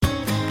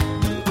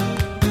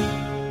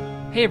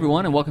Hey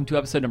everyone, and welcome to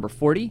episode number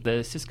 40,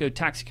 the Cisco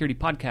Tac Security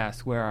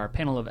Podcast, where our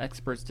panel of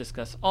experts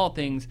discuss all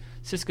things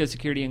Cisco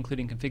security,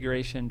 including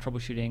configuration,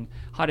 troubleshooting,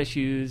 hot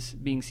issues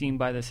being seen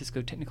by the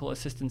Cisco Technical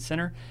Assistance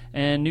Center,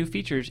 and new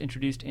features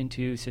introduced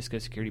into Cisco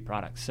security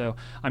products. So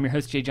I'm your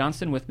host, Jay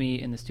Johnston. With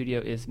me in the studio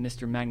is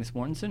Mr. Magnus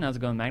Mortensen. How's it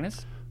going,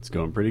 Magnus? It's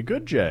going pretty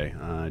good, Jay.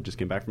 I just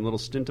came back from a little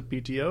stint of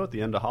PTO at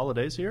the end of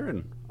holidays here,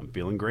 and I'm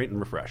feeling great and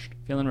refreshed.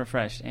 Feeling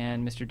refreshed.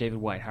 And Mr. David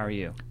White, how are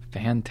you?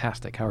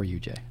 Fantastic. How are you,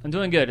 Jay? I'm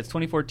doing good. It's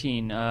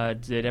 2014.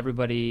 Did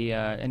anybody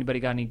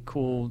got any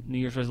cool New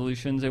Year's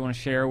resolutions they want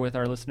to share with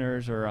our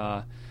listeners,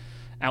 or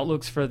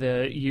outlooks for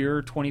the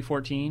year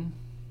 2014?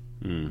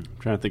 I'm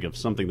trying to think of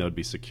something that would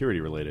be security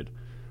related.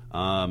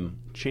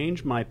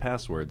 Change my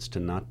passwords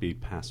to not be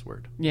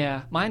password.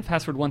 Yeah, mine's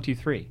password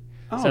 123.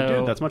 Oh, so,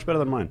 dude, that's much better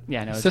than mine.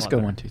 Yeah, no, it's Cisco a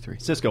lot 123.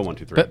 Cisco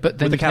 123. But then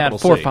with you the can capital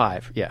add 4 C.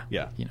 5. Yeah.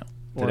 Yeah. You know.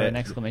 Or an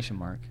exclamation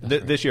mark.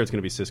 This year it's going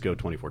to be Cisco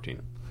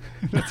 2014.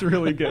 That's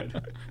really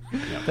good.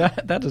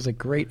 That is a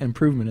great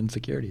improvement in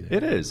security there.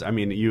 It is. I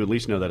mean, you at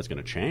least know that it's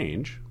going to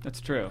change. That's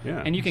true.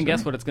 Yeah, and you can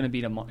guess what it's going to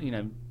be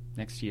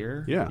next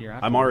year. Yeah. Year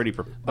after.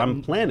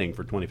 I'm planning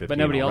for 2015. But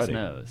nobody already.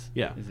 else knows.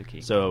 Yeah. Is the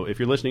key. So if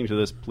you're listening to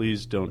this,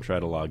 please don't try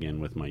to log in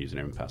with my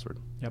username and password.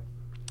 Yep.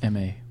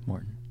 M.A.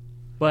 Morton.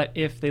 But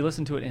if they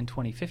listen to it in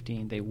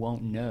 2015, they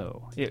won't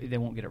know. They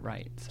won't get it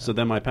right. So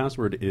then my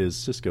password is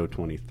Cisco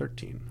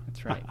 2013.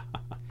 That's right.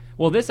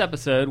 Well, this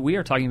episode, we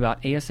are talking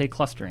about ASA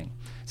clustering.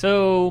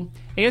 So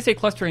ASA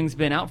clustering's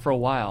been out for a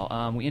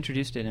while. We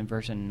introduced it in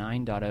version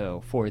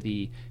 9.0 for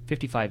the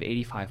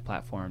 5585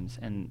 platforms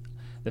and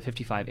the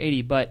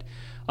 5580, but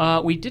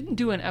we didn't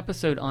do an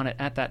episode on it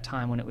at that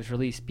time when it was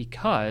released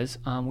because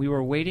we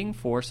were waiting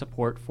for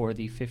support for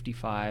the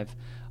 55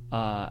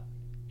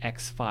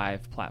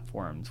 X5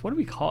 platforms. What do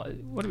we call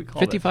it?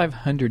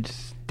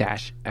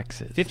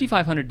 5500-X's.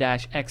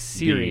 5500-X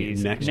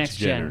series next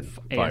gen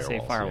ASA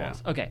firewalls.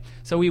 firewalls. Yeah. Okay,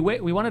 so we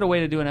wanted a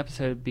way to do an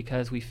episode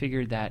because we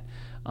figured that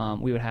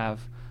we would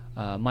have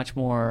much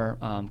more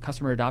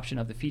customer adoption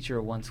of the feature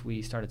once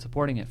we started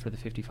supporting it for the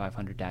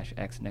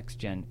 5500-X next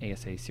gen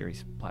ASA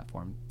series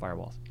platform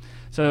firewalls.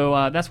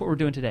 So that's what we're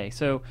doing today.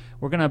 So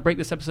we're going to break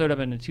this episode up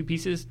into two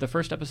pieces. The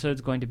first episode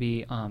is going to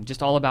be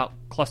just all about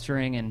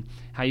clustering and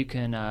how you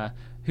can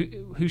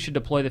who should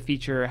deploy the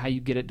feature, how you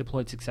get it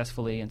deployed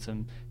successfully, and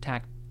some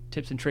TAC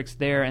tips and tricks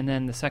there. And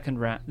then the second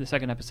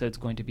episode is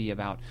going to be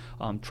about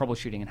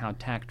troubleshooting and how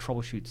TAC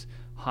troubleshoots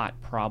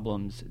hot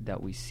problems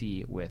that we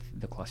see with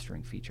the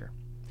clustering feature.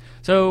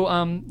 So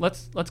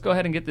let's go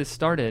ahead and get this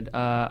started.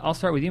 I'll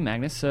start with you,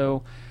 Magnus.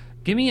 So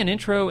give me an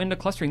intro into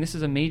clustering. This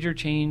is a major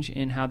change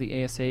in how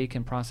the ASA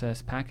can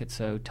process packets.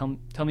 So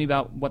tell me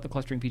about what the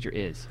clustering feature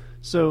is.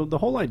 So the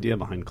whole idea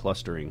behind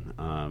clustering,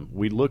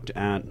 we looked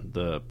at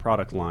the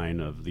product line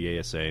of the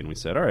ASA and we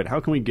said, all right, how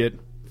can we get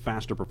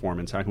faster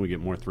performance? How can we get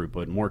more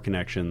throughput, more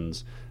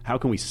connections? How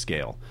can we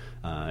scale?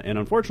 And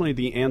unfortunately,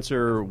 the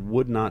answer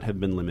would not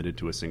have been limited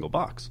to a single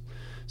box.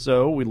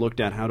 So we looked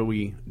at how do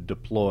we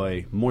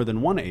deploy more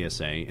than one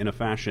ASA in a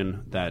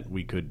fashion that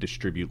we could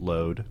distribute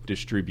load,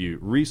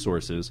 distribute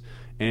resources,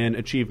 and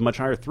achieve much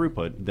higher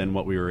throughput than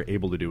what we were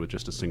able to do with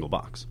just a single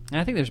box. And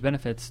I think there's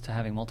benefits to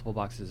having multiple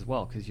boxes as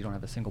well because you don't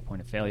have a single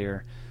point of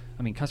failure.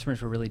 I mean,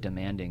 customers were really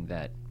demanding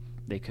that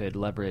they could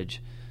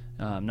leverage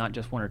not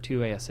just one or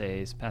two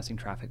ASAs passing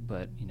traffic,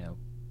 but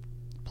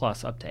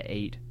plus up to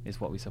 8 is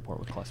what we support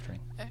with clustering.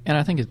 And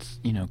I think it's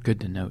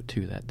good to note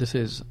too that this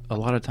is a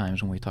lot of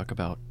times when we talk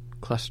about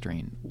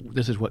clustering,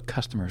 this is what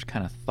customers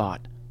kind of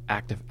thought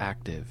active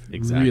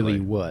exactly. really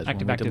was.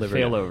 Active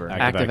failover.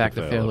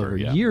 Active failover.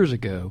 Yeah. Years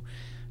ago,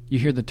 you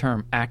hear the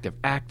term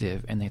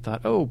active, and they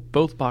thought, oh,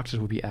 both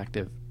boxes would be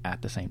active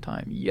at the same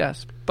time.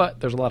 Yes, but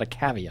there's a lot of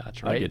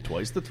caveats, right? I get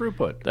twice the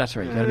throughput. That's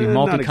right. You've got to be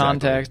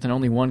multi-context, and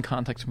only one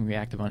context can be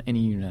active on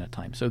any unit at a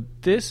time. So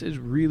this is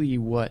really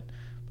what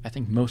I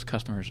think most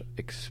customers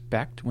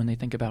expect when they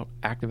think about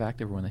active,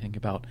 or when they think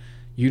about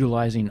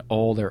utilizing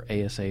all their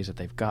ASAs that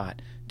they've got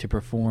to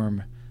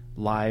perform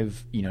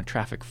live,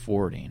 traffic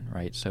forwarding,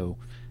 right? So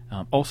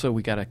also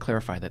we got to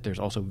clarify that there's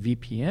also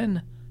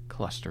VPN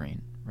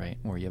clustering, right,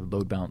 where you have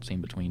load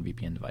balancing between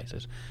VPN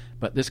devices.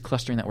 But this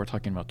clustering that we're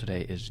talking about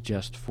today is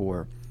just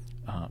for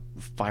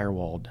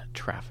firewalled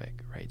traffic,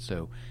 right?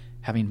 So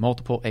having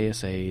multiple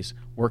ASAs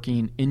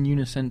working in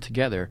unison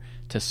together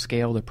to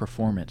scale the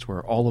performance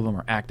where all of them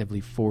are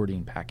actively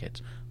forwarding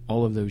packets,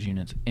 all of those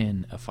units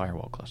in a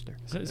firewall cluster.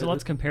 So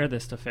let's compare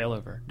this to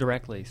failover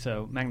directly.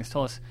 So Magnus,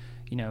 tell us,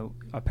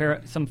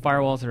 some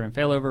firewalls that are in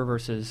failover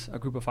versus a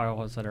group of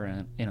firewalls that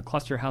are in a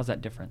cluster. How's that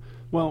different?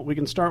 Well, we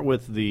can start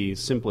with the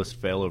simplest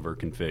failover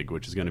config,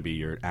 which is going to be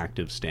your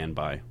active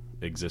standby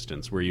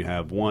existence, where you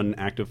have one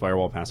active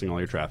firewall passing all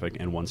your traffic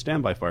and one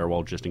standby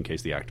firewall just in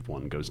case the active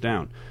one goes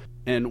down.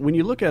 And when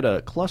you look at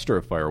a cluster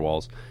of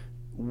firewalls,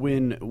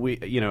 when we,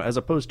 as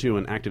opposed to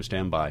an active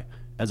standby,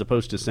 as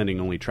opposed to sending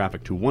only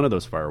traffic to one of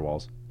those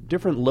firewalls,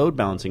 different load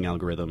balancing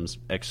algorithms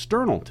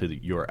external to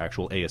your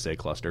actual ASA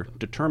cluster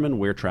determine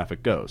where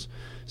traffic goes.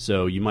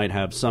 So you might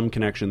have some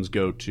connections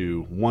go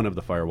to one of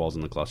the firewalls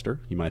in the cluster.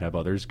 You might have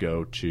others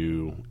go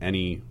to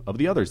any of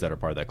the others that are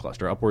part of that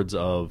cluster. Upwards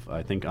of,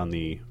 I think on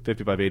the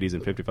 5580s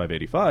and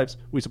 5585s,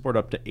 we support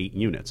up to 8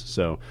 units.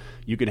 So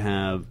you could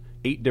have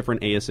 8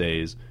 different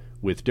ASAs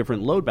with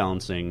different load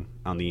balancing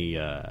on the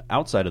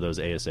outside of those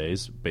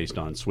ASAs based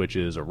on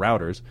switches or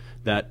routers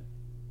that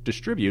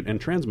distribute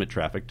and transmit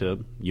traffic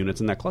to units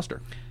in that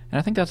cluster. And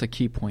I think that's a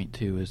key point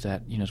too, is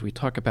that as we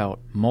talk about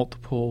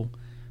multiple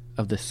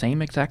of the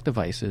same exact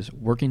devices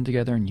working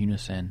together in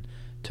unison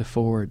to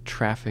forward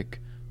traffic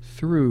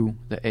through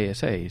the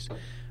ASAs,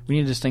 we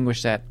need to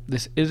distinguish that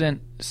this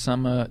isn't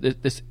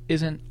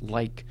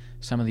like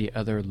some of the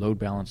other load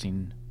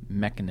balancing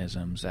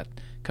mechanisms that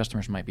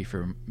customers might be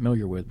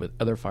familiar with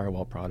other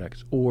firewall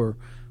products or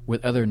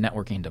with other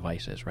networking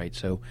devices, right?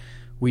 So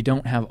we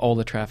don't have all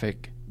the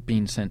traffic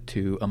being sent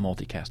to a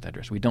multicast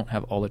address. We don't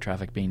have all the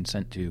traffic being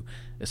sent to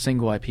a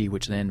single IP,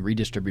 which then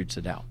redistributes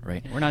it out,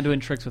 right? We're not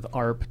doing tricks with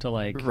ARP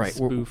to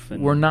spoof.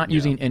 We're not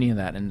using any of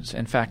that. And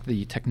in fact,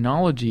 the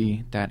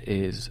technology that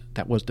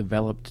was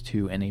developed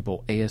to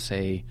enable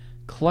ASA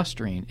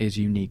clustering is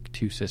unique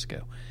to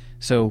Cisco.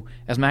 So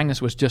as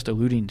Magnus was just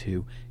alluding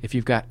to, if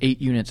you've got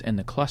 8 units in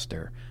the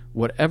cluster,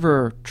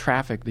 whatever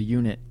traffic the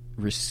unit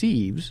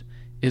receives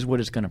is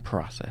what it's going to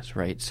process,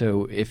 right?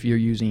 So if you're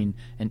using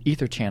an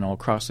Ether channel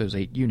across those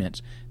 8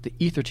 units, the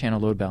Ether channel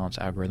load balance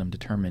algorithm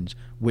determines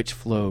which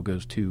flow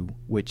goes to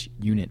which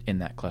unit in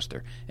that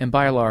cluster. And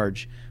by and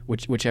large,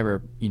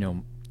 whichever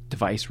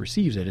device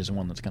receives it is the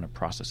one that's going to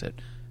process it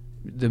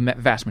the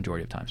vast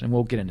majority of times. And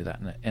we'll get into that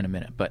in a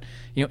minute. But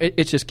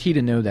it's just key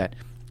to know that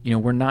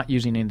we're not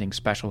using anything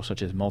special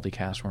such as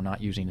multicast. We're not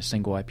using a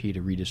single IP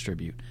to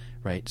redistribute,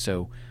 right?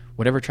 So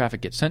whatever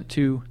traffic gets sent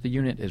to the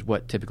unit is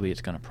what typically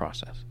it's going to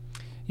process.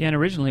 Yeah, and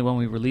originally when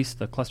we released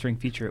the clustering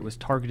feature, it was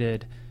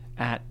targeted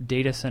at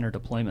data center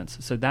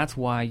deployments. So that's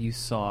why you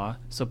saw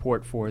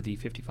support for the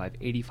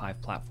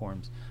 5585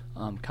 platforms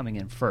coming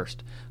in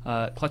first.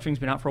 Clustering's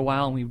been out for a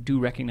while, and we do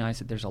recognize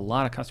that there's a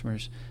lot of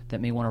customers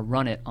that may want to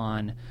run it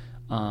on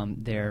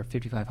their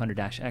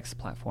 5500-X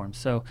platform.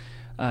 So,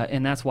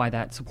 and that's why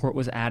that support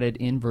was added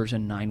in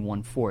version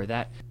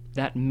 9.1.4.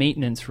 That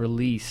maintenance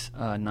release,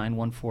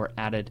 9.1.4,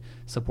 added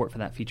support for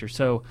that feature.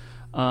 So,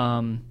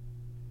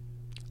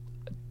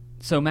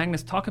 So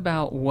Magnus, talk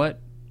about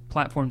what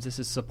platforms this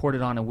is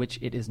supported on and which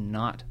it is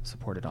not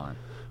supported on.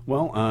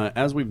 Well,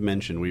 as we've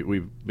mentioned,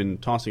 we've been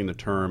tossing the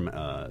term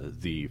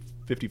the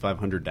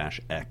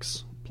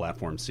 5500-X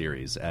platform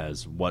series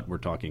as what we're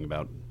talking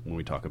about when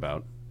we talk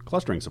about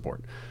clustering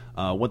support.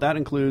 What that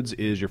includes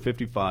is your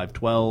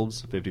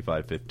 5512s,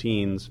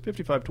 5515s,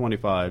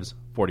 5525s,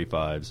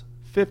 45s,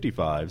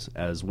 55s,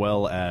 as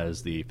well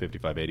as the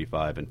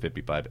 5585 and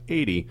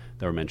 5580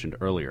 that were mentioned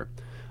earlier.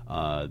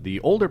 The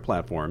older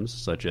platforms,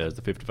 such as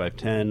the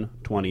 5510,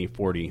 20,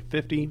 40,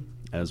 50,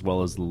 as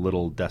well as the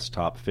little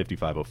desktop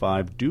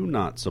 5505, do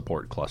not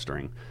support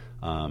clustering.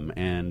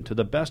 And to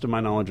the best of my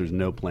knowledge, there's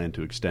no plan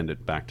to extend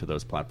it back to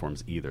those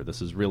platforms either.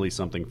 This is really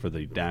something for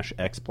the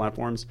 -X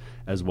platforms,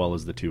 as well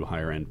as the 2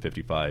 higher-end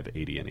 55,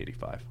 80, and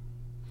 85.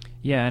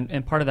 Yeah,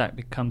 and part of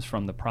that comes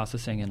from the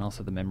processing and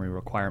also the memory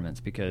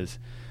requirements, because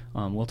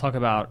we'll talk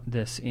about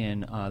this in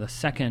the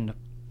second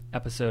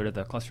episode of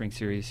the clustering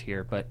series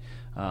here, but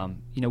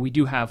we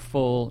do have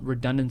full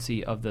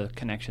redundancy of the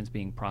connections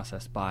being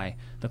processed by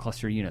the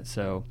cluster unit.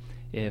 So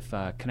if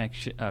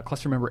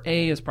cluster member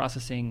A is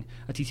processing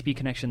a TCP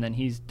connection, then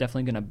he's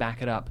definitely going to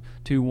back it up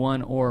to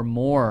one or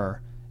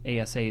more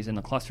ASAs in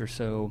the cluster.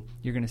 So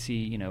you're going to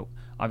see,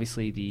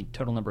 obviously the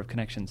total number of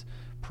connections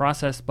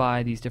processed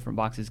by these different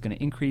boxes is going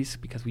to increase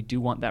because we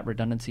do want that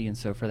redundancy, and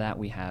so for that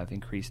we have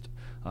increased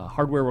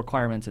hardware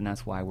requirements, and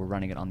that's why we're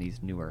running it on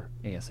these newer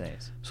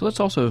ASAs. So let's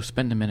also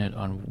spend a minute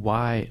on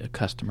why a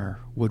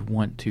customer would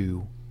want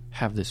to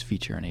have this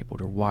feature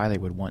enabled, or why they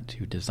would want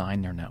to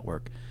design their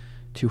network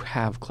to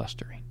have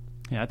clustering.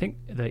 Yeah, I think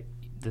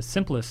the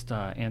simplest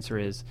answer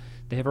is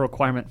they have a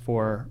requirement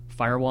for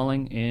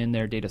firewalling in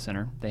their data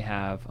center. They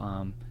have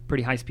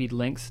pretty high-speed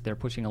links. They're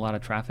pushing a lot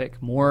of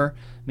traffic, more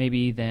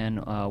maybe than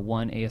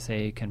one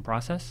ASA can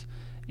process,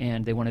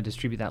 and they want to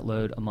distribute that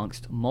load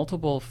amongst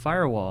multiple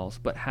firewalls,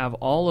 but have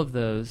all of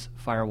those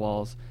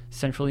firewalls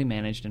centrally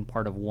managed and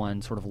part of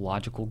one sort of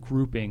logical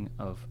grouping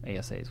of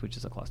ASAs, which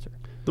is a cluster.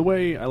 The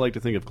way I like to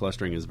think of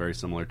clustering is very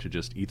similar to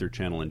just Ether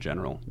channel in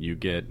general. You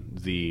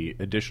get the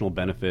additional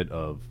benefit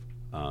of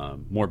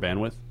more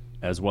bandwidth,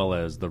 as well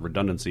as the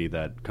redundancy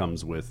that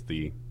comes with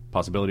the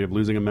possibility of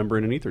losing a member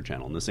in an Ether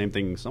channel. And the same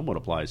thing somewhat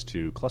applies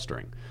to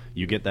clustering.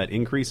 You get that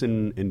increase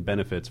in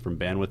benefits from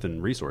bandwidth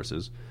and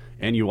resources,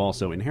 and you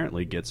also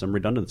inherently get some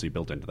redundancy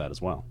built into that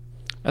as well.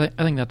 I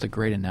think that's a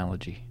great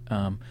analogy.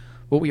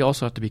 What we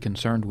also have to be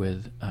concerned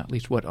with, at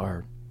least what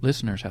our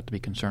listeners have to be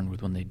concerned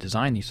with when they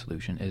design these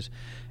solutions, is,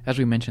 as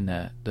we mentioned,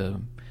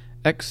 the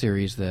X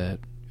series, the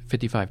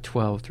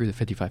 5512 through the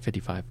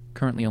 5555,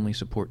 currently only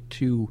support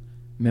 2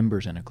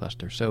 members in a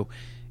cluster. So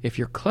if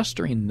you're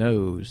clustering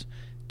those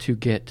to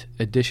get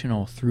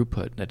additional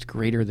throughput that's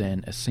greater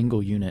than a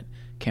single unit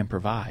can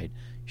provide,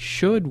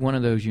 should one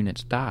of those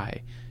units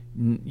die,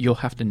 you'll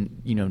have to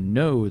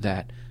know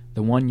that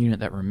the one unit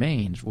that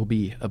remains will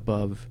be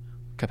above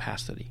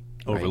capacity.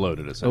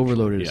 Overloaded, right? essentially.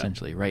 Overloaded,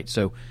 essentially, right?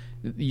 So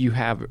you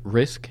have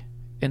risk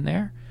in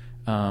there.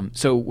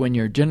 So when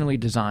you're generally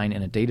designing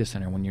in a data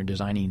center, when you're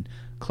designing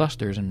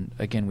clusters, and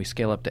again, we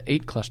scale up to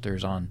 8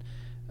 clusters on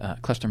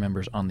cluster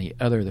members on the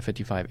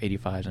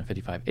 5585s and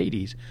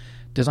 5580s,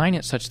 design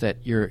it such that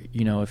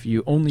if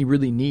you only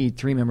really need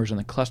 3 members in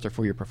the cluster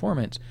for your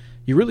performance,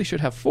 you really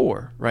should have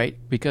 4, right?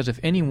 Because if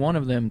any one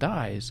of them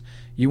dies,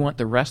 you want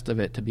the rest of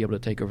it to be able to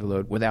take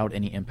overload without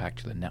any impact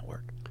to the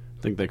network.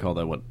 I think they call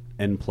that,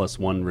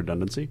 N+1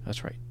 redundancy?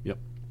 That's right. Yep.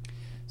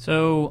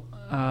 So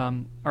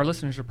our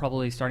listeners are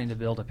probably starting to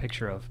build a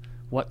picture of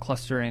what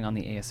clustering on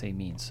the ASA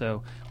means.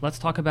 So let's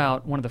talk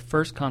about one of the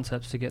first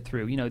concepts to get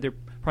through. They're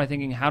probably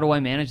thinking, how do I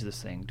manage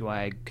this thing? Do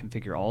I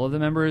configure all of the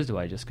members? Do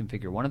I just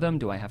configure one of them?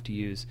 Do I have to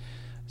use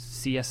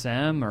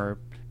CSM or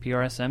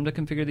PRSM to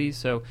configure these?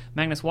 So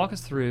Magnus, walk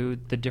us through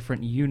the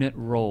different unit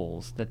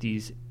roles that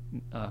these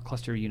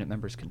cluster unit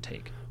members can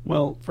take.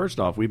 Well, first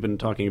off, we've been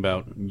talking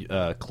about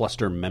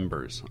cluster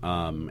members.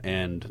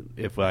 And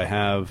if I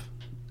have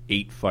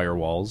 8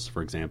 firewalls,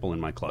 for example, in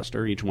my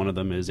cluster, each one of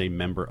them is a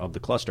member of the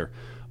cluster.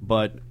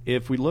 But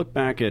if we look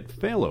back at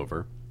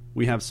failover,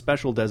 we have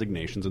special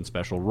designations and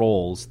special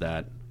roles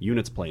that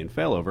units play in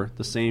failover.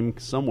 The same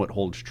somewhat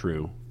holds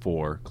true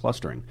for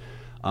clustering.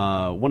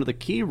 One of the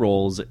key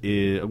roles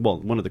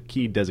one of the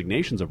key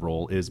designations of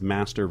role is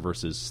master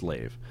versus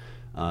slave.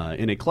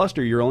 In a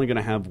cluster, you're only going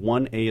to have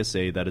one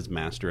ASA that is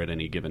master at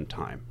any given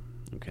time.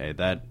 Okay,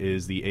 that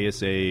is the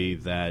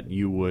ASA that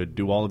you would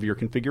do all of your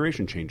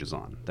configuration changes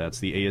on. That's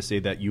the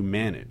ASA that you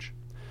manage.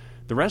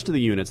 The rest of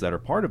the units that are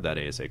part of that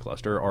ASA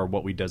cluster are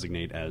what we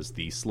designate as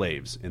the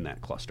slaves in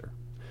that cluster.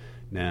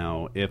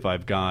 Now, if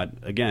I've got,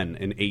 again,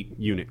 an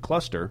 8-unit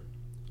cluster,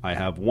 I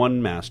have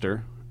 1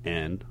 master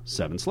and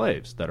 7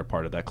 slaves that are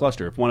part of that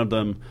cluster. If one of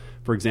them,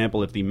 for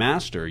example, if the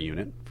master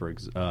unit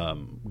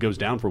goes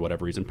down for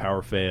whatever reason,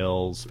 power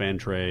fails, fan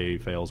tray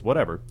fails,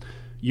 whatever,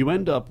 you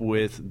end up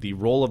with the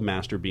role of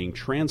master being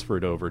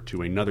transferred over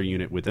to another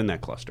unit within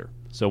that cluster.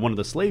 So one of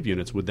the slave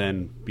units would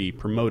then be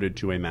promoted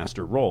to a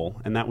master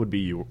role, and that would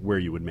be where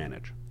you would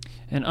manage.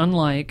 And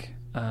unlike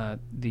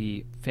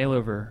the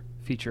failover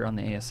feature on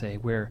the ASA,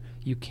 where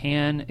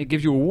it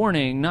gives you a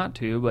warning not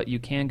to, but you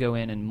can go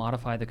in and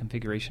modify the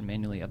configuration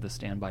manually of the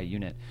standby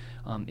unit.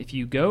 If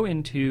you go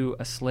into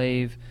a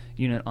slave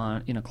unit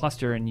in a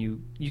cluster, and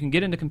you can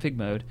get into config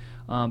mode,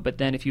 but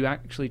then if you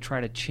actually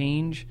try to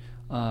change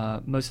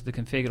most of the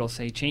config, it'll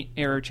say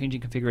error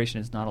changing configuration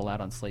is not allowed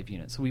on slave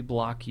units. So we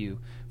block you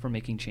from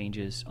making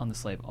changes on the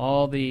slave.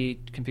 All the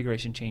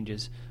configuration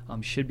changes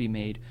should be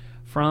made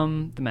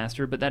from the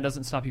master, but that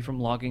doesn't stop you from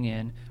logging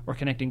in or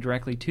connecting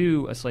directly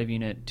to a slave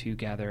unit to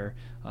gather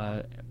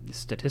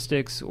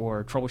statistics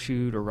or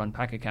troubleshoot or run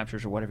packet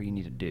captures or whatever you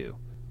need to do.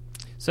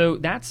 So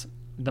that's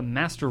the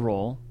master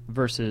role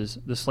versus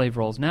the slave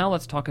roles. Now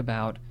let's talk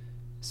about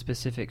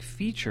specific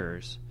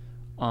features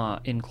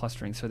in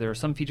clustering. So there are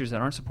some features that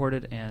aren't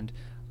supported, and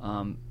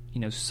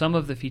some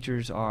of the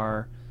features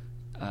are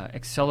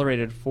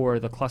accelerated for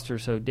the cluster.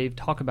 So Dave,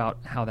 talk about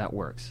how that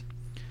works.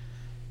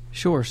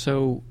 Sure.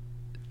 So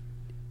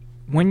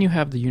when you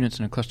have the units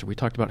in a cluster, we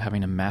talked about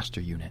having a master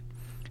unit.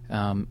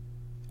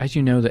 As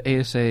you know, the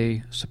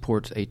ASA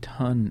supports a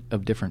ton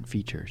of different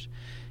features,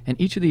 and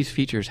each of these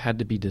features had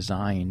to be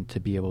designed to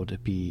be able to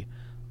be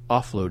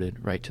offloaded,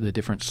 right, to the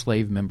different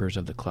slave members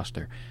of the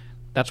cluster.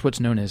 That's what's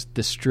known as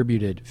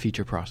distributed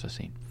feature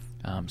processing.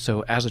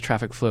 So as a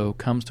traffic flow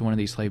comes to one of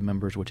these slave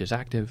members which is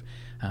active,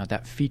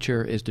 that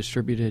feature is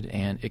distributed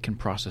and it can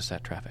process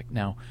that traffic.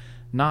 Now,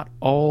 not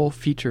all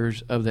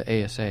features of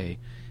the ASA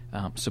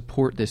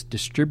support this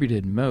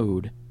distributed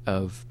mode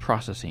of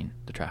processing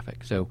the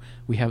traffic. So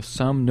we have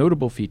some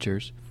notable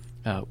features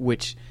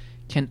which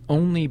can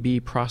only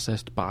be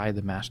processed by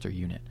the master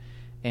unit.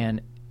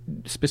 And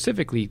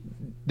specifically,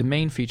 the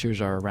main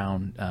features are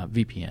around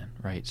VPN,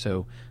 right?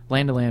 So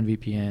LAN-to-LAN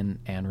VPN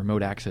and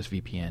remote access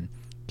VPN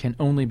can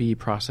only be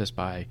processed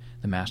by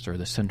the master or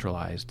the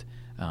centralized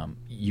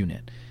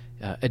unit.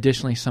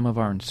 Additionally, some of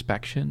our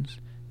inspections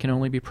can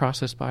only be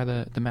processed by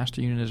the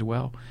master unit as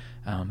well.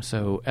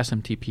 So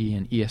SMTP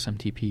and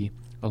ESMTP,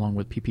 along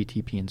with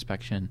PPTP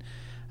inspection,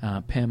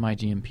 PIM,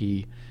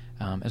 IGMP,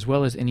 as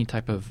well as any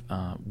type of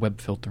web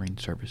filtering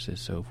services.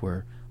 So if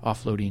we're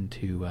offloading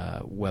to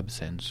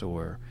WebSense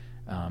or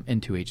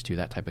N2H2,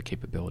 that type of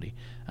capability.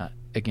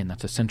 Again,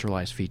 that's a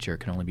centralized feature. It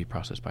can only be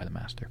processed by the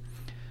master.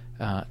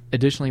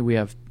 Additionally, we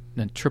have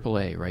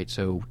AAA, right?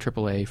 So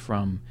AAA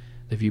from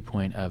the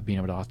viewpoint of being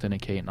able to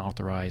authenticate and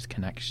authorize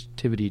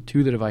connectivity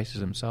to the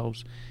devices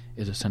themselves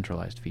is a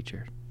centralized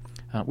feature.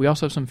 We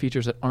also have some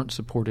features that aren't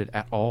supported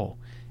at all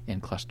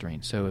in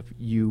clustering. So if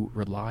you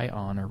rely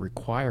on or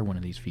require one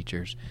of these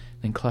features,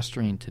 then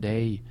clustering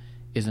today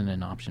isn't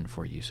an option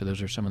for you. So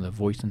those are some of the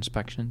voice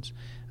inspections,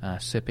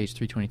 SIP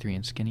H323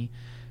 and Skinny,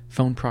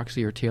 phone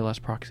proxy or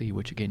TLS proxy,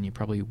 which again you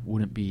probably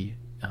wouldn't be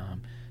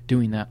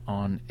doing that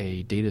on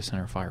a data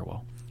center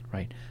firewall,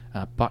 right?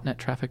 Botnet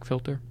traffic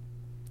filter.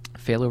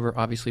 Failover,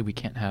 obviously, we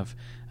can't have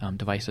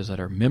devices that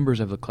are members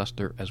of the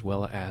cluster as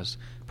well as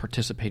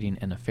participating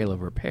in a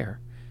failover pair.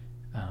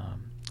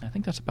 I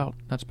think that's about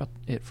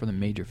it for the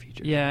major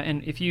features. Yeah,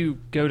 and if you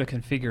go to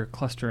configure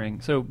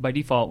clustering, so by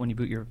default, when you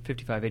boot your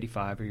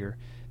 5585 or your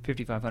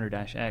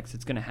 5500-X,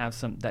 it's going to have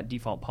that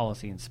default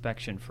policy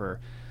inspection for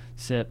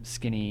SIP,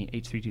 Skinny,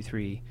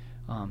 H323.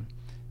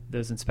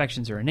 Those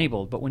inspections are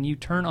enabled, but when you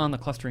turn on the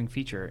clustering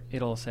feature,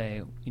 it'll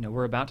say,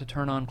 we're about to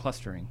turn on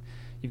clustering.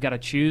 You've got to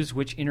choose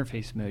which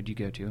interface mode you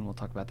go to, and we'll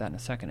talk about that in a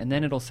second. And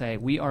then it'll say,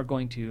 we are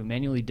going to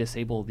manually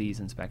disable these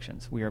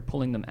inspections. We are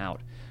pulling them out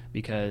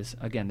because,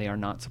 again, they are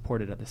not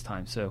supported at this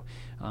time. So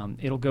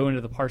it'll go into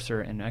the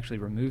parser and actually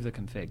remove the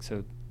config.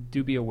 So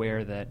do be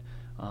aware that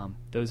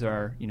those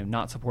are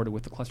not supported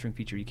with the clustering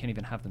feature. You can't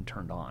even have them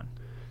turned on.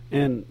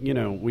 And,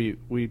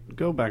 we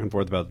go back and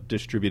forth about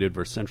distributed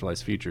versus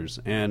centralized features.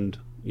 And,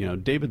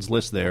 David's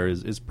list there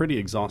is pretty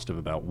exhaustive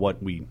about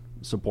what we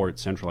support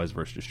centralized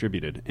versus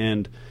distributed.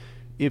 And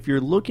if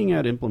you're looking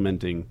at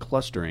implementing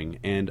clustering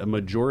and a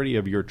majority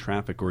of your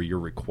traffic or your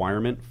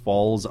requirement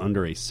falls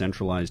under a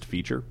centralized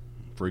feature,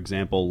 for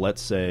example,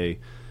 let's say,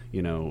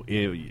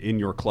 in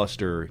your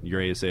cluster, your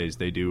ASAs,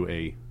 they do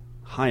a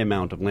high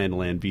amount of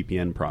LAN-to-LAN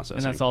VPN processing.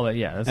 And that's all that,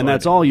 yeah.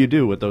 That's all you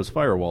do with those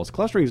firewalls.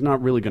 Clustering is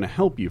not really going to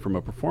help you from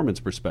a performance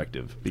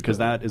perspective because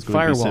that is going to be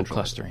firewall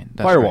centralized. Clustering.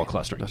 Firewall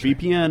clustering. That's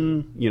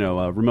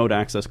VPN, remote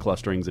access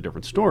clustering is a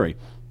different story.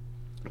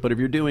 But if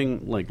you're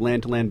doing like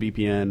LAN-to-LAN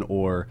VPN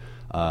or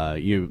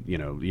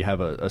you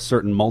have a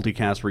certain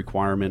multicast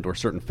requirement or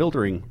certain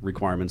filtering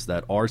requirements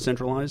that are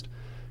centralized,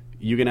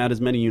 you can add as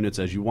many units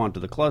as you want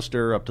to the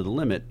cluster up to the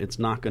limit. It's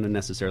not going to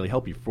necessarily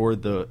help you for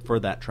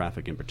that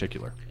traffic in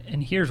particular.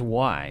 And here's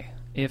why.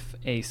 If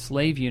a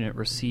slave unit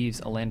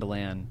receives a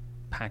LAN-to-LAN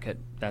packet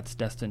that's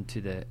destined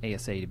to the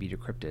ASA to be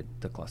decrypted,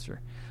 the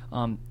cluster,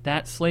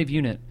 that slave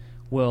unit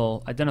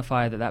will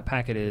identify that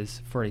packet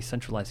is for a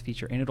centralized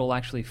feature, and it'll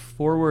actually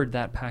forward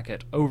that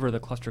packet over the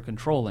cluster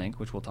control link,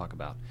 which we'll talk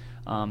about,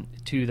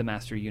 to the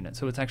master unit.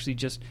 So it's actually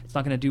it's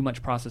not going to do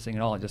much processing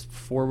at all. It just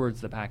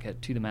forwards the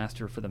packet to the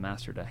master for the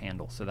master to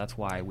handle. So that's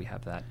why we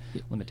have that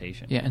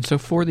limitation. Yeah, and so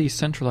for these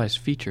centralized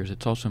features,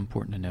 it's also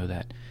important to know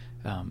that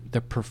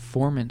the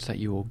performance that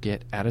you will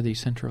get out of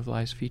these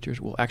centralized features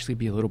will actually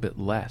be a little bit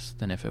less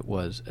than if it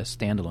was a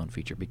standalone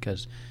feature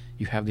because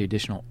you have the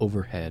additional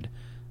overhead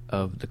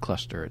of the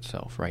cluster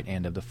itself, right,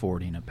 and of the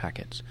forwarding of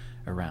packets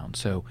around.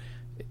 So,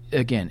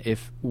 again,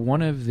 if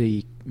one of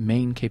the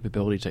main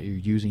capabilities that you're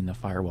using the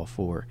firewall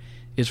for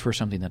is for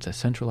something that's a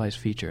centralized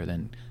feature,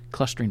 then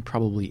clustering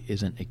probably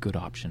isn't a good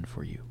option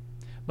for you.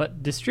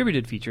 But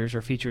distributed features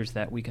are features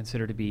that we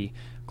consider to be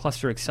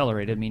cluster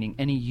accelerated, meaning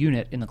any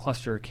unit in the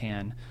cluster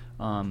can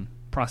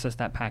process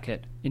that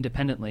packet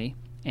independently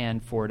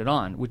and forward it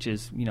on, which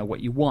is what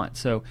you want.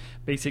 So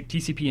basic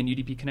TCP and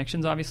UDP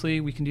connections,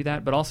 obviously we can do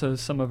that, but also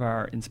some of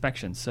our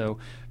inspections. So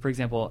for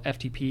example,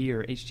 FTP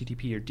or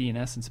HTTP or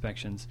DNS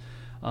inspections,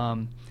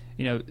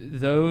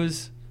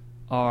 those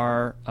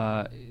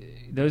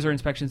are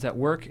inspections that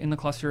work in the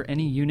cluster.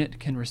 Any unit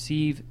can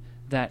receive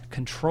that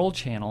control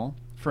channel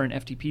for an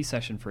FTP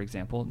session, for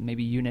example.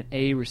 Maybe unit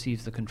A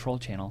receives the control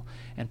channel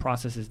and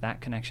processes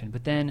that connection.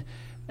 But then,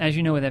 as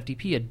you know with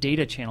FTP, a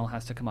data channel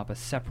has to come up, a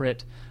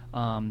separate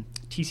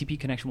TCP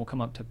connection will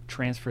come up to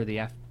transfer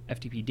the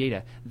FTP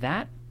data.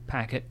 That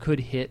packet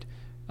could hit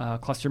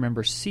cluster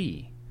member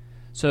C.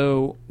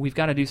 So we've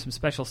got to do some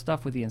special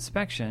stuff with the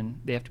inspection,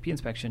 the FTP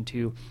inspection,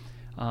 to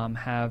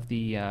have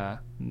the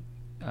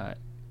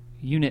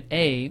Unit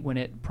A, when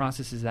it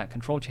processes that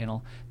control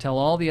channel, tell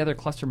all the other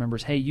cluster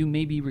members, hey, you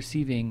may be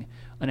receiving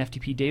an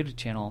FTP data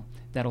channel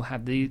that'll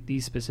have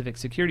these specific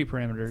security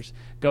parameters.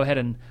 Go ahead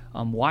and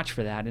watch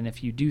for that, and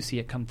if you do see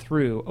it come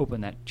through,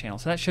 open that channel.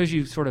 So that shows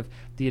you sort of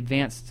the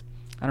advanced,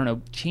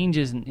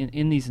 changes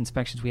in these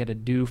inspections we had to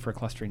do for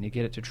clustering to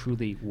get it to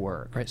truly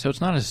work. Right, so it's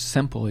not as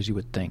simple as you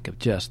would think of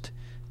just,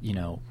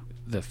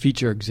 the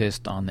feature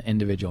exists on the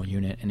individual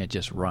unit and it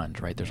just runs,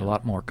 right? There's a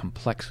lot more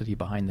complexity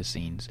behind the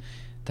scenes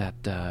that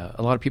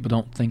a lot of people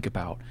don't think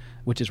about,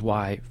 which is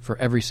why for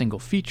every single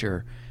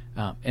feature,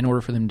 in order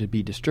for them to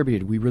be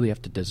distributed, we really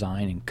have to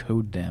design and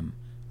code them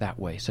that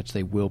way such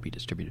they will be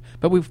distributed.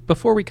 But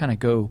before we kind of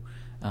go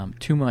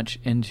too much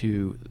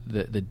into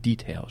the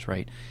details,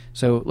 right?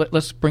 So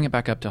let's bring it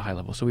back up to high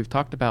level. So we've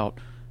talked about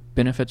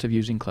benefits of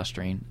using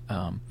clustering,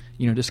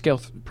 to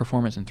scale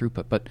performance and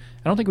throughput, but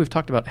I don't think we've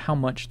talked about how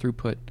much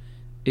throughput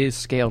is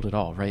scaled at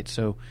all, right?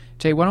 So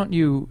Jay, why don't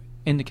you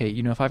indicate,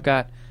 if I've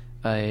got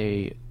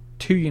a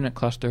 2-unit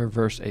cluster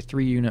versus a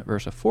 3-unit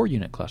versus a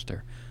 4-unit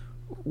cluster,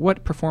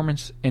 what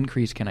performance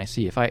increase can I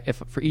see?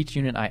 If for each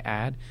unit I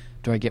add,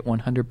 do I get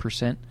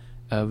 100%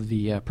 of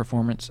the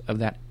performance of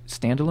that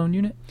standalone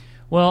unit?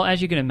 Well,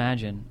 as you can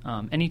imagine,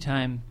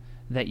 anytime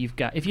that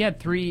if you had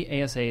 3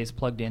 ASAs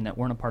plugged in that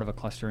weren't a part of a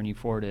cluster and you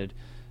forwarded,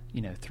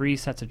 3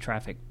 sets of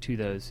traffic to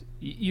those,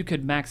 you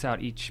could max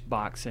out each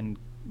box and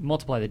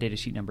multiply the data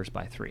sheet numbers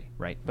by 3,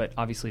 right? But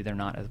obviously they're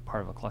not as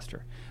part of a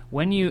cluster.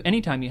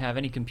 Anytime you have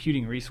any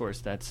computing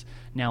resource that's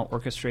now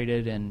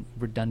orchestrated and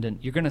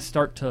redundant, you're going to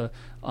start to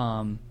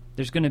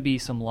there's going to be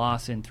some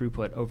loss in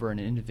throughput over an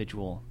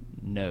individual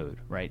node,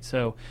 right?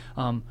 So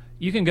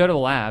you can go to the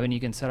lab and you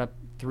can set up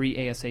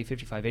 3 ASA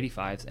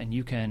 5585s, and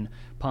you can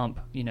pump,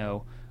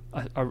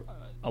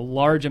 a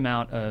large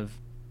amount of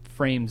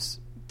frames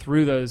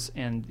through those,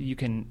 and you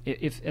can,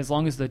 if as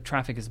long as the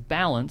traffic is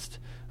balanced,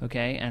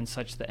 okay, and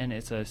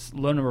it's a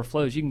low number of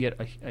flows, you can get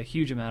a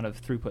huge amount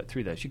of throughput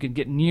through those. You can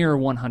get near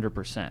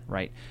 100%,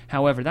 right?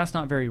 However, that's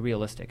not very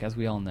realistic, as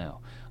we all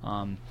know.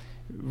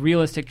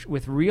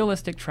 With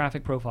realistic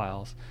traffic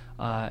profiles,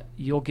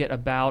 you'll get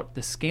about,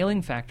 the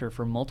scaling factor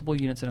for multiple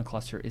units in a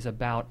cluster is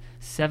about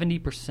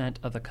 70%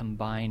 of the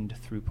combined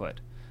throughput.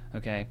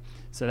 Okay,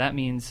 so that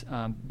means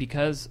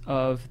because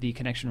of the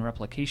connection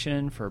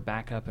replication for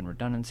backup and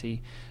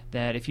redundancy,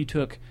 that if you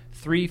took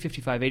 3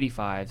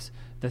 5585s,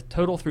 the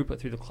total throughput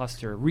through the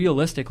cluster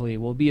realistically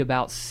will be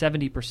about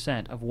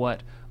 70% of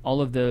what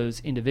all of those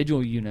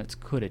individual units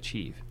could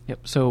achieve.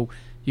 Yep. So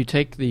you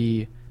take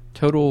the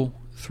total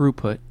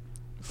throughput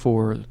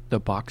for the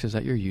boxes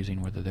that you're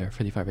using, whether they're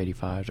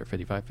 5585s or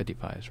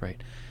 5555s,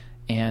 right?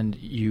 And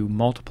you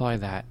multiply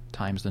that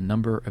times the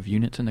number of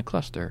units in the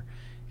cluster,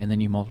 and then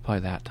you multiply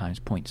that times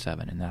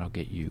 0.7, and that'll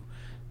get you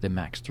the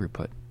max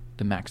throughput,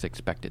 the max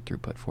expected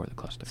throughput for the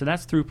cluster. So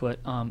that's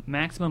throughput.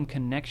 Maximum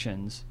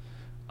connections,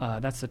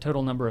 that's the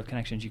total number of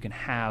connections you can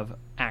have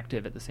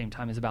active at the same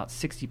time, is about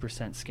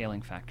 60%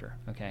 scaling factor.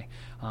 Okay.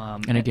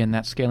 And again,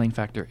 that scaling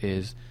factor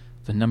is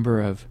the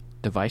number of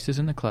devices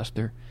in the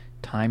cluster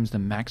times the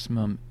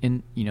maximum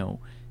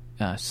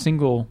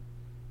single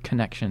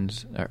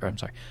connections,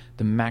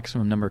 the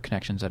maximum number of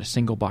connections that a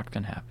single box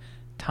can have,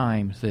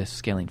 times this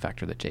scaling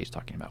factor that Jay's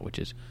talking about, which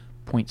is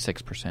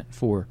 0.6%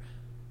 for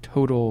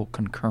total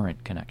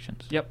concurrent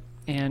connections. Yep.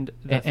 And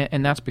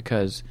that's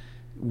because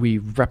we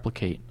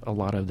replicate a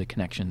lot of the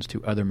connections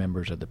to other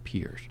members of the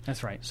peers.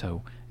 That's right.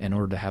 So in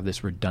order to have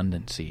this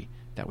redundancy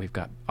that we've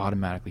got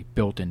automatically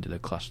built into the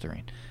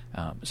clustering,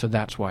 so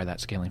that's why that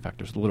scaling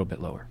factor is a little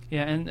bit lower.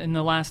 Yeah, and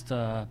the last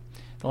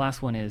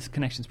one is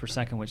connections per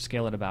second, which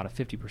scale at about a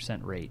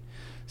 50% rate.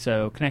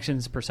 So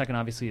connections per second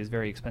obviously is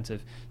very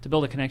expensive. To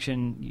build a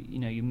connection,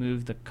 you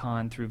move the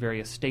con through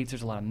various states.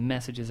 There's a lot of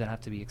messages that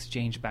have to be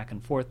exchanged back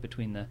and forth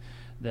between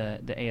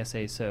the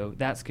ASA. So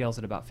that scales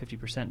at about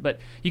 50%. But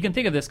you can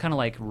think of this kind of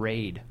like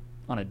RAID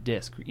on a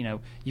disk.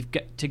 You've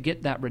got to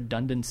get that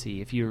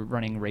redundancy. If you're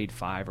running RAID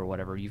 5 or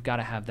whatever, you've got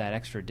to have that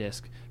extra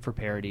disk for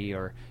parity,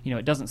 or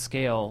it doesn't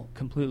scale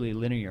completely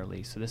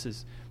linearly. So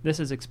this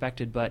is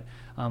expected, but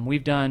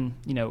we've done,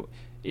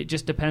 it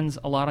just depends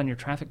a lot on your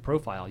traffic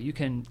profile. You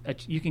can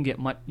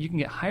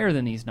get higher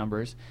than these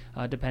numbers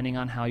depending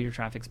on how your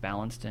traffic's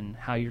balanced and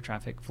how your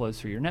traffic flows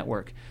through your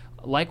network.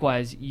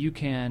 Likewise, you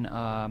can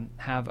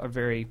have a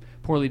very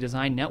poorly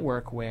designed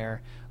network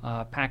where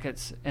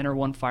packets enter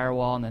one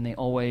firewall and then they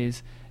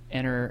always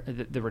enter,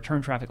 the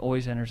return traffic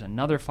always enters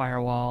another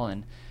firewall,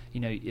 and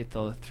if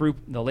the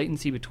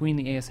latency between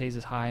the ASAs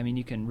is high,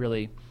 it can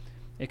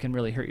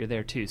really hurt you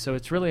there too. So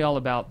it's really all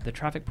about the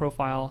traffic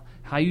profile,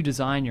 how you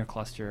design your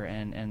cluster,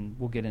 and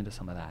we'll get into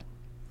some of that.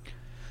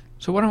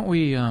 So why don't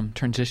we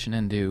transition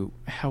into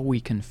how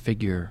we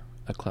configure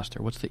a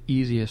cluster? What's the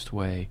easiest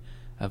way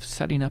of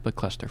setting up a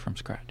cluster from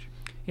scratch?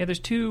 Yeah, there's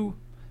 2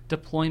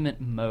 deployment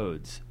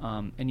modes,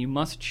 and you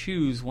must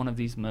choose one of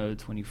these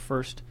modes when you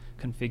first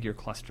configure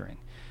clustering.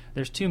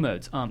 There's 2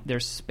 modes.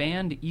 There's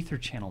spanned ether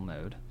channel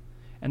mode,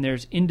 and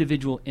there's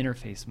individual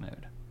interface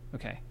mode.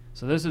 Okay,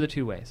 so those are the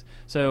 2 ways.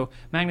 So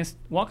Magnus,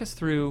 walk us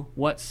through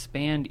what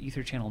spanned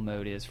ether channel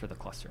mode is for the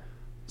cluster.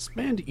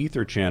 Spanned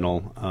ether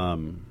channel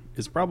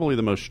is probably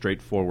the most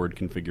straightforward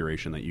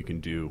configuration that you can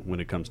do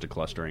when it comes to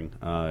clustering.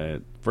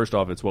 First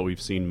off, it's what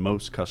we've seen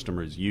most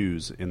customers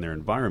use in their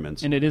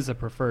environments. And it is a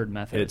preferred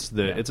method.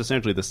 It's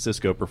essentially the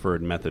Cisco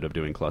preferred method of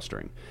doing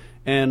clustering.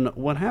 And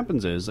what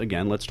happens is,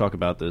 again, let's talk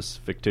about this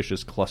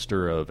fictitious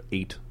cluster of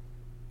 8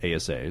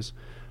 ASAs.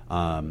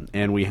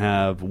 And we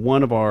have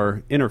one of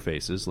our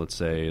interfaces, let's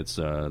say it's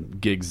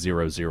gig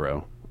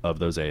 00 of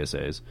those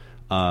ASAs,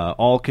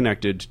 all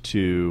connected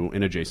to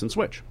an adjacent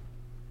switch.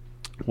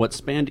 What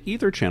spanned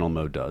ether channel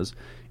mode does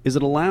is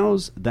it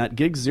allows that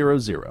gig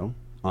 00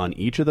 on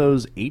each of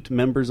those 8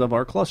 members of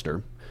our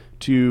cluster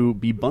to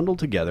be bundled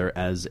together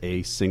as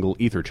a single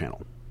ether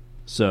channel.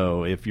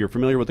 So if you're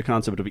familiar with the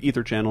concept of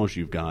ether channels,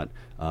 you've got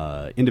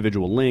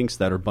individual links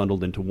that are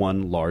bundled into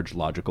one large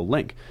logical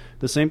link.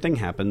 The same thing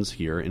happens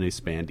here in a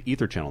spanned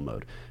ether channel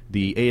mode.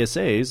 The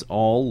ASAs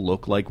all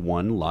look like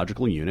one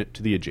logical unit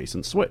to the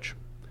adjacent switch.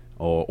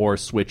 Or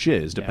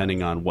switches,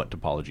 depending on what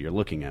topology you're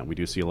looking at. We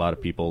do see a lot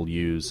of people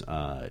use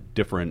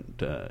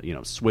different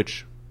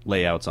switch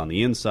layouts on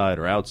the inside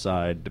or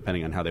outside,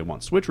 depending on how they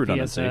want switch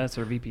redundancy. VSS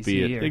or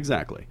VPC.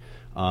 Exactly.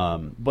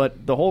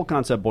 But the whole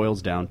concept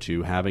boils down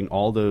to having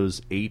all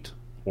those 8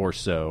 or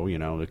so,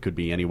 it could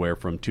be anywhere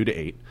from 2 to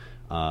 8,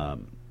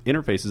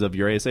 interfaces of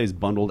your ASAs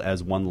bundled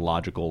as one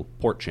logical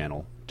port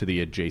channel to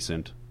the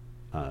adjacent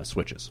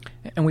switches.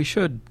 And we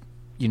should,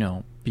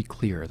 be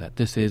clear that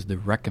this is the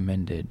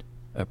recommended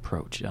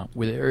approach.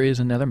 There is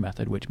another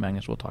method, which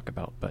Magnus will talk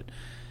about, but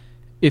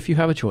if you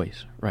have a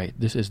choice, right,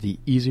 this is the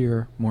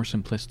easier, more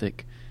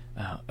simplistic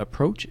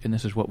approach, and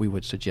this is what we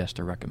would suggest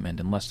or recommend,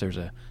 unless there's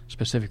a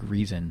specific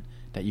reason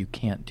that you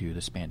can't do the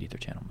spanned ether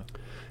channel mode.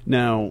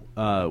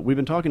 Now, we've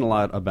been talking a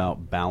lot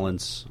about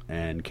balance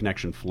and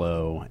connection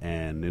flow,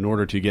 and in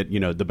order to get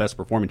the best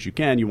performance you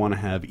can, you want to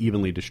have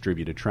evenly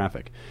distributed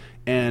traffic.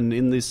 And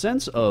in the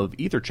sense of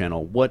Ether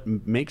channel, what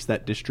makes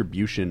that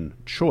distribution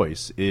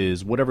choice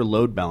is whatever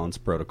load balance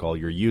protocol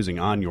you're using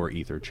on your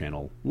Ether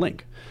channel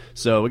link.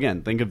 So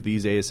again, think of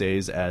these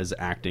ASAs as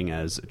acting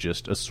as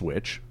just a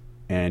switch,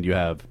 and you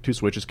have two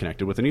switches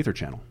connected with an Ether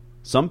channel.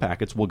 Some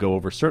packets will go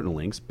over certain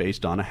links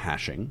based on a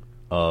hashing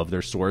of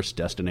their source,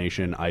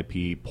 destination,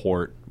 IP,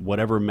 port,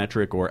 whatever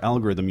metric or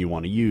algorithm you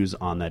want to use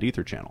on that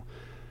Ether channel.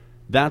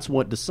 That's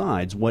what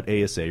decides what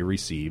ASA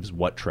receives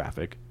what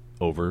traffic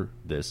over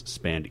this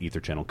spanned Ether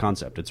channel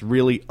concept. It's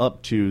really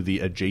up to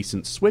the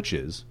adjacent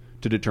switches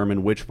to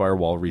determine which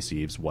firewall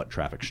receives what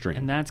traffic stream.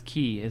 And that's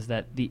key, is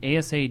that the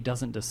ASA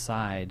doesn't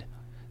decide,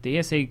 the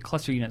ASA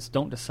cluster units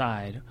don't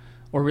decide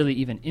or really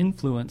even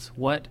influence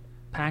what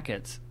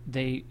packets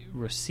they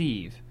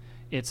receive.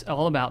 It's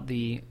all about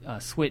the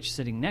switch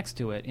sitting next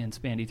to it in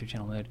spanned Ether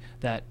channel mode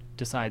that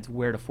decides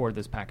where to forward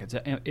those packets.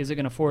 Is it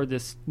going to forward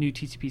this new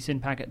TCP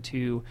SYN packet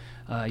to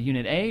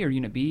Unit A or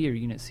Unit B or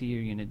Unit C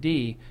or Unit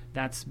D?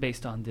 That's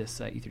based on this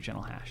Ether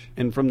channel hash.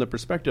 And from the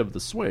perspective of the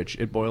switch,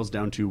 it boils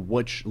down to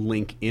which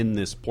link in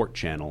this port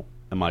channel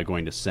am I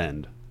going to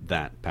send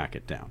that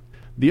packet down.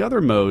 The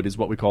other mode is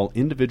what we call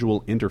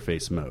individual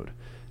interface mode.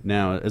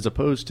 Now, as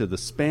opposed to the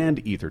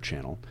spanned Ether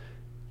channel,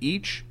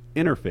 each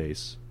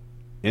interface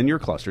in your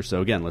cluster,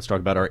 so again, let's talk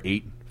about our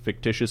 8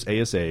 fictitious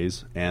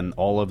ASAs, and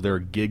all of their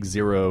gig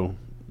 0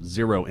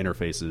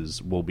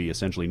 interfaces will be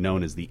essentially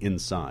known as the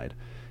inside.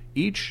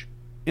 Each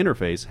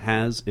interface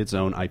has its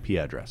own IP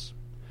address,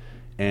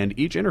 and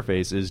each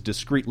interface is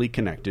discretely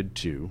connected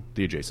to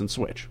the adjacent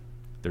switch.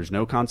 There's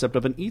no concept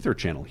of an Ether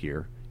channel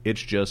here.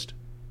 It's just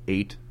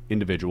 8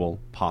 individual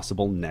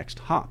possible next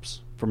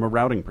hops from a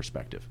routing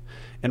perspective.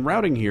 And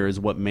routing here is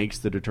what makes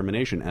the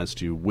determination as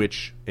to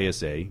which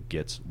ASA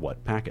gets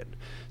what packet.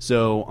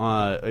 So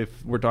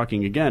if we're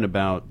talking again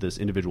about this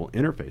individual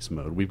interface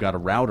mode, we've got a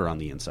router on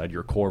the inside,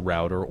 your core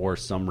router or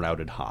some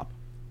routed hop.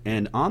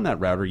 And on that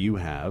router you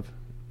have,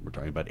 we're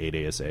talking about 8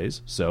 ASAs,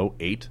 so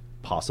 8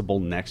 possible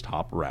next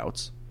hop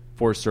routes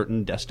for a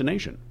certain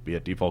destination, be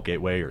it default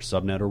gateway or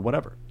subnet or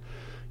whatever.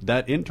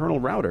 That internal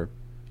router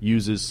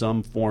uses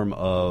some form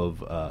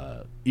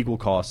of equal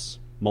costs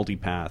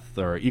multipath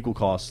or equal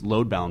cost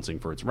load balancing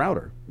for its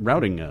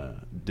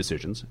routing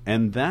decisions,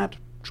 and that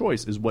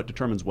choice is what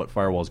determines what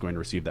firewall is going to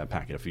receive that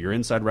packet. If your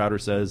inside router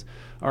says,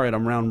 all right,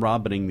 I'm round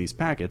robining these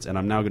packets and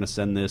I'm now going to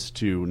send this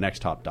to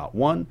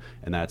nexthop.1,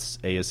 and that's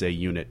ASA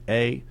unit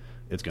A,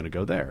 it's going to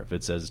go there. If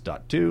it says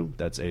 .2,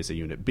 that's ASA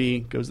unit B,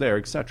 goes there,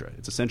 etc.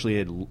 It's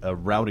essentially a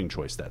routing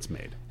choice that's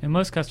made. And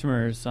most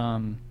customers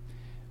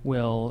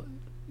will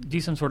do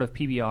some sort of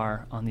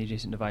PBR on the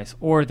adjacent device,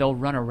 or they'll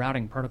run a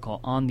routing protocol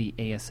on the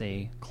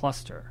ASA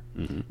cluster.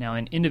 Mm-hmm. Now,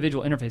 in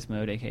individual interface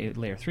mode, aka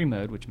layer 3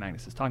 mode, which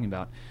Magnus is talking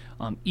about,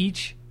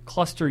 each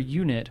cluster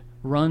unit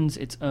runs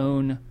its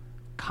own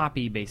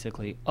copy,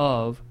 basically,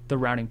 of the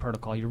routing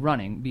protocol you're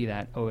running, be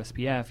that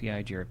OSPF,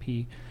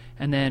 EIGRP,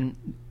 and then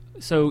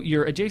so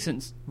your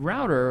adjacent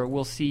router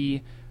will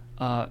see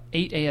 8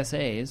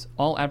 ASAs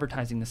all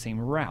advertising the same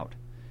route.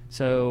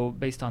 So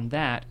based on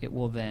that, it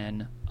will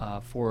then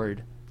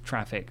forward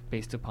traffic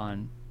based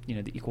upon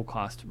the equal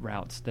cost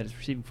routes that it's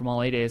receiving from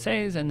all 8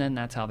 ASAs, and then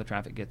that's how the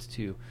traffic gets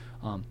to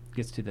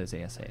those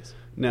ASAs.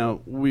 Now,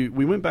 we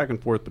went back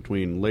and forth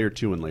between layer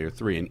 2 and layer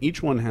 3, and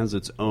each one has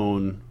its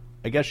own,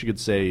 I guess you could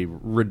say,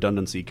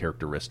 redundancy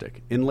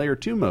characteristic. In layer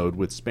 2 mode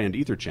with spanned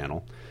Ether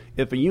channel,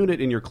 if a unit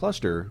in your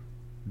cluster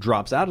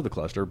drops out of the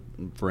cluster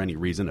for any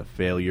reason, a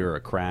failure, a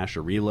crash,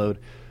 a reload,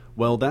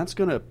 well, that's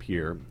going to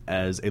appear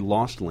as a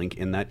lost link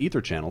in that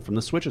Ether channel from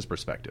the switch's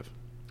perspective.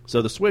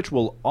 So the switch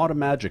will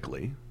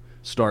automatically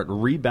start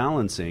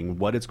rebalancing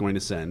what it's going to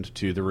send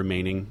to the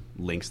remaining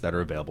links that are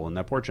available in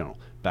that port channel.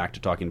 Back to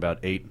talking about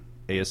 8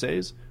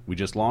 ASAs, we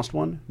just lost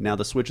one. Now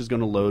the switch is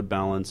going to load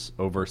balance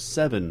over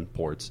 7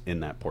 ports in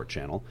that port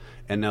channel,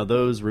 and now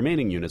those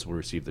remaining units will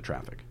receive the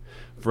traffic.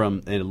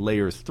 From a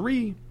layer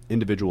 3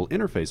 individual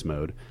interface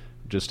mode,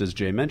 just as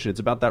Jay mentioned, it's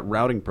about that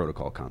routing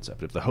protocol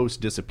concept. If the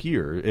host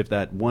disappears, if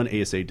that one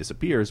ASA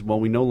disappears, well,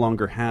 we no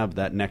longer have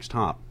that next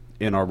hop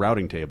in our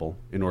routing table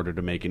in order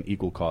to make an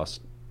equal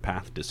cost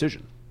path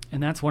decision.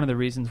 And that's one of the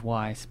reasons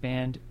why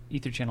spanned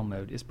Ether channel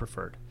mode is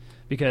preferred.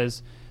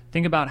 Because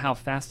think about how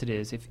fast it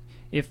is.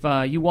 If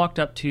you walked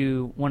up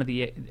to one of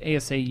the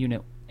ASA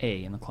unit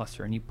A in the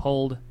cluster and you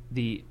pulled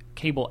the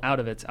cable out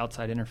of its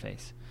outside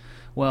interface,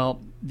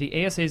 well,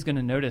 the ASA is going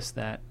to notice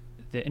that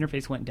the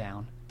interface went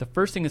down. The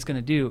first thing it's going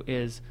to do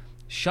is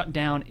shut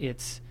down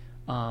its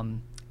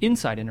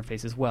inside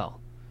interface as well,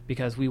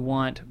 because we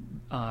want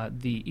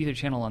the Ether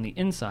channel on the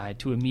inside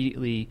to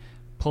immediately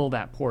pull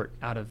that port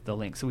out of the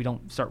link so we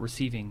don't start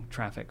receiving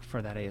traffic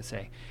for that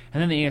ASA.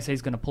 And then the ASA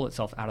is going to pull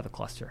itself out of the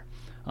cluster.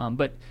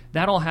 But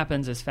that all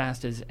happens as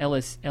fast as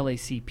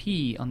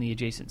LACP on the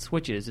adjacent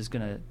switches is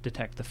going to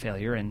detect the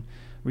failure and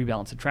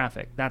rebalance the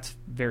traffic. That's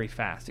very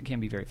fast. It can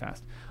be very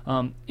fast.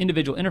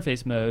 Individual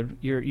interface mode,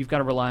 you've got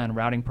to rely on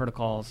routing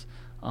protocols,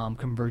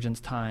 convergence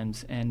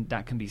times, and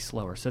that can be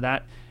slower. So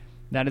that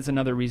is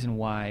another reason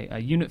why a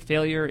unit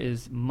failure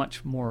is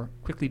much more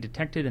quickly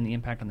detected and the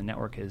impact on the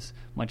network is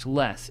much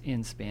less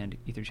in spanned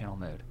Ether channel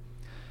mode.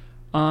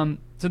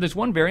 So there's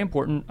one very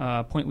important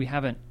point we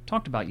haven't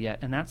talked about yet,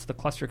 and that's the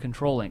cluster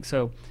control link.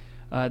 So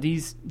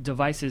these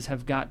devices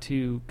have got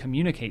to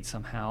communicate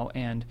somehow,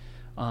 and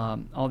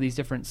all these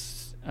different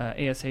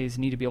ASAs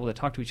need to be able to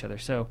talk to each other.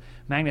 So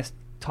Magnus,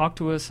 talk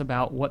to us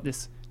about what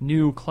this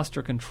new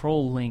cluster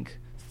control link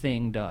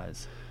thing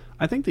does.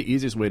 I think the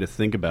easiest way to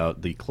think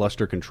about the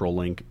cluster control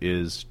link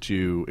is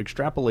to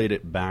extrapolate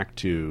it back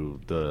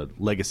to the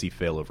legacy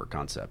failover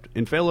concept.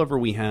 In failover,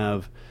 we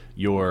have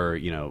your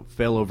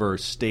failover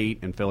state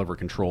and failover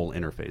control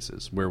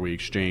interfaces where we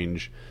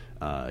exchange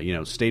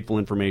stateful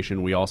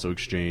information. We also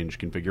exchange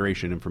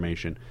configuration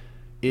information.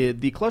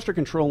 The cluster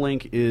control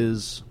link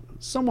is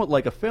somewhat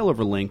like a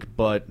failover link,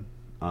 but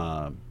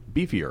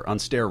beefier on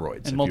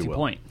steroids, and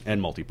multi-point.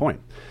 And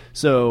multi-point.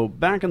 So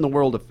back in the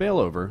world of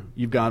failover,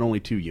 you've got only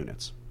 2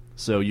 units.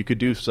 So you could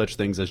do such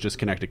things as just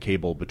connect a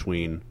cable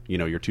between,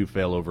 your 2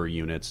 failover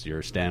units,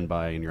 your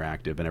standby and your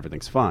active, and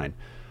everything's fine.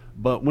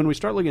 But when we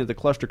start looking at the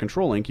cluster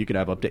control link, you could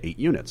have up to 8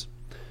 units.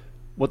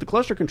 What the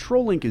cluster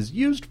control link is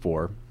used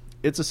for,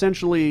 it's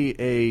essentially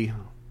a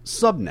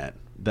subnet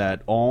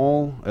that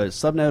a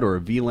subnet or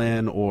a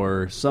VLAN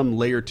or some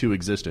layer 2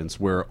 existence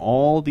where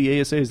all the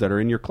ASAs that are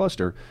in your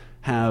cluster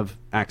have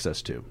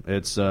access to.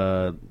 It's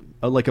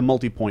like a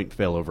multi-point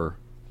failover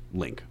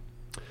link.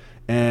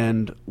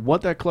 And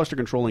what that cluster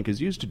control link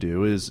is used to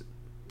do is,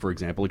 for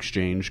example,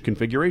 exchange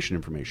configuration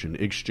information,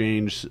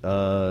 exchange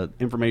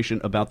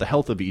information about the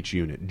health of each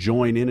unit,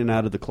 join in and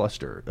out of the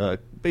cluster,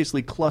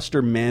 basically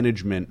cluster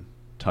management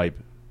type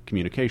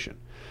communication.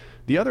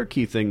 The other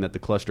key thing that the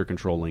cluster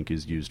control link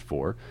is used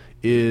for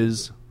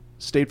is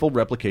stateful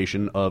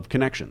replication of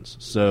connections.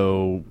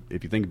 So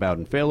if you think about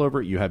in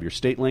failover, you have your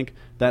state link.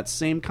 That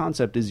same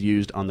concept is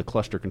used on the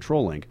cluster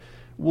control link.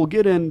 We'll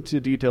get into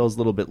details a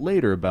little bit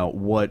later about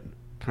what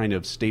kind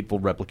of stateful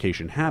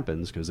replication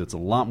happens, because it's a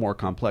lot more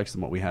complex than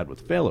what we had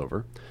with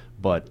failover,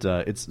 but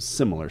it's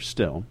similar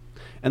still.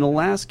 And the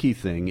last key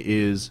thing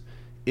is,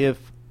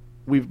 if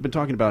we've been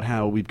talking about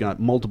how we've got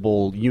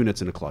multiple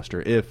units in a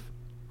cluster, if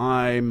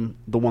I'm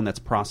the one that's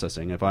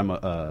processing, if I'm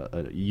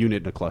a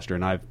unit in a cluster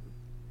and I've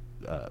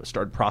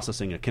started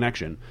processing a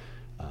connection,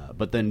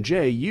 but then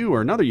Jay, you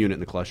are another unit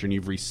in the cluster and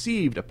you've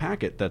received a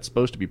packet that's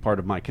supposed to be part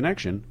of my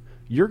connection,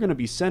 you're going to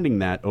be sending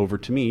that over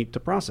to me to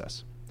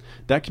process.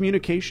 That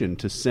communication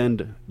to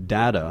send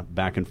data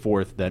back and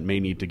forth that may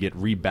need to get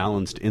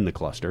rebalanced in the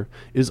cluster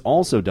is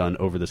also done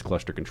over this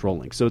cluster control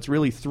link. So it's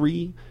really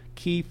 3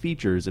 key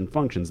features and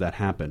functions that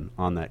happen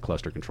on that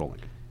cluster control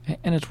link.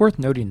 And it's worth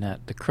noting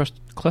that the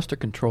cluster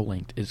control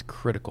link is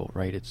critical,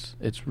 right?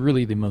 It's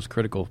really the most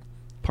critical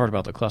part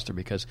about the cluster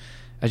because,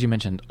 as you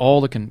mentioned,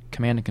 all the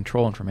command and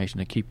control information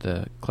to keep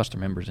the cluster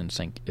members in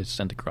sync is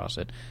sent across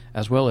it,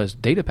 as well as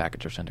data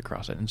packets are sent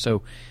across it. And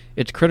so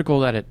it's critical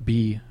that it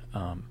be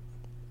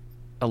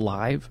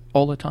alive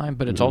all the time,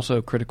 but it's also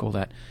critical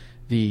that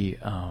the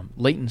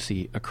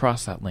latency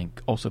across that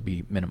link also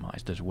be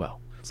minimized as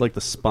well. It's like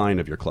the spine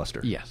of your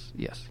cluster. Yes.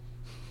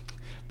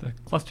 The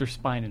cluster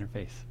spine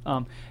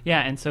interface.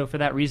 And so for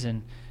that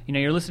reason,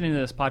 you're listening to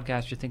this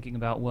podcast, you're thinking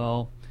about,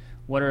 well,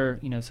 what are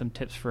some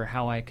tips for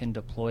how I can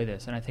deploy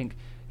this? And I think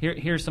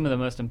here's some of the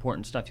most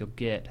important stuff you'll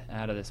get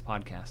out of this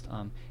podcast.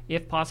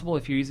 If possible,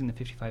 if you're using the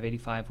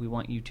 5585, we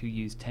want you to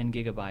use 10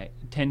 gigabit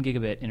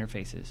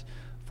interfaces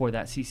for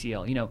that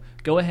CCL.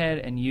 Go ahead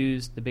and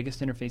use the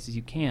biggest interfaces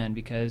you can,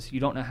 because you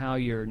don't know how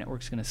your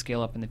network's going to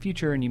scale up in the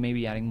future, and you may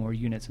be adding more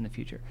units in the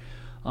future.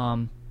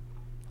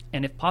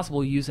 And if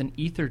possible, use an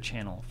Ether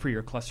channel for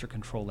your cluster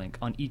control link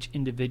on each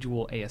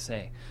individual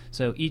ASA.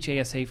 So each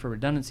ASA, for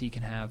redundancy,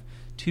 can have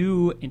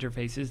 2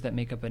 interfaces that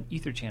make up an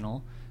Ether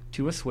channel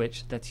to a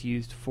switch that's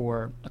used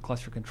for a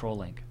cluster control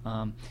link.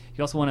 You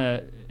also want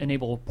to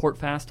enable port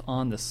fast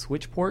on the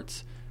switch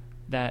ports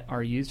that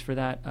are used for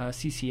that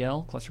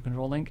CCL, cluster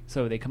control link,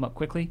 so they come up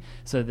quickly,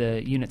 so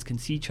the units can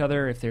see each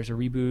other if there's a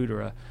reboot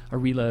or a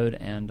reload,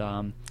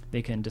 and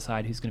they can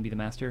decide who's going to be the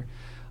master.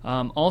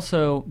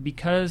 Also,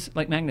 because,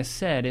 like Magnus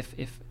said,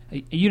 if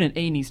a Unit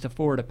A needs to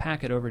forward a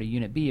packet over to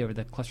Unit B over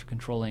the cluster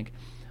control link,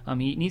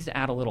 he needs to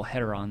add a little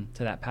header on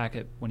to that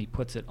packet when he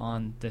puts it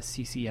on the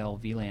CCL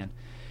VLAN.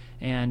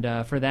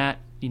 And for that,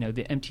 the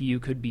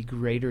MTU could be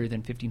greater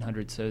than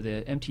 1500, so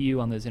the MTU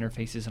on those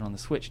interfaces and on the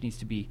switch needs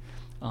to be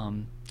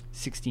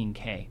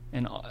 16K.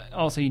 And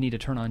also you need to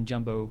turn on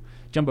jumbo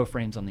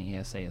frames on the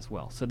ASA as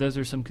well. So those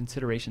are some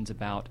considerations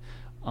about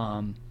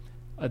the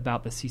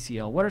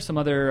CCL. What are some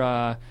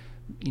other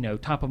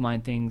top of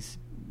mind things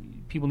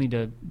people need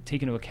to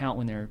take into account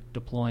when they're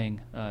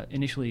deploying,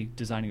 initially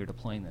designing or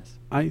deploying this?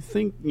 I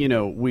think,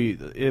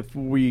 if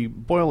we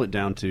boil it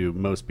down to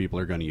most people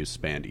are going to use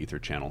spanned Ether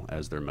channel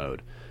as their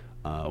mode.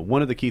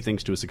 One of the key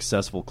things to a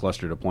successful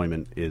cluster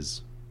deployment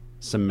is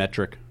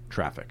symmetric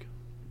traffic.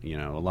 A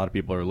lot of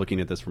people are looking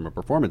at this from a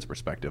performance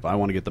perspective. I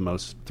want to get the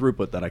most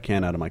throughput that I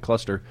can out of my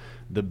cluster.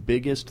 The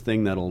biggest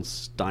thing that'll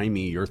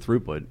stymie your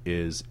throughput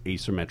is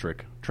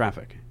asymmetric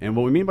traffic. And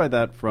what we mean by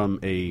that from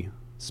a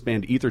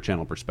spanned Ether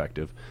channel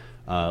perspective,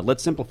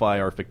 let's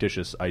simplify our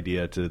fictitious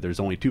idea to there's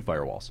only two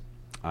firewalls.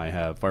 I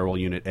have firewall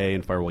unit A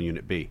and firewall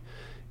unit B.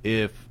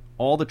 If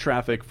all the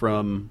traffic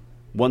from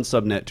one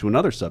subnet to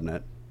another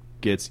subnet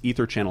gets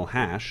Ether channel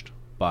hashed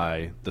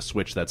by the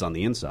switch that's on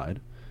the inside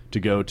to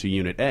go to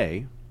unit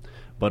A,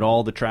 but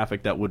all the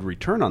traffic that would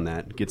return on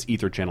that gets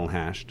Ether channel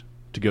hashed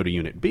to go to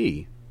unit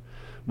B,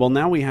 well,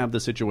 now we have the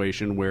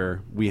situation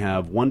where we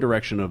have one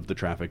direction of the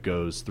traffic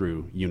goes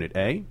through unit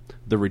A,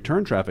 the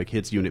return traffic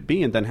hits unit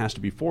B and then has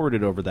to be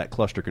forwarded over that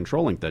cluster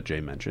control link that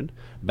Jay mentioned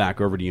back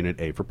over to unit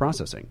A for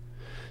processing.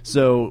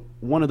 So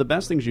one of the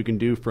best things you can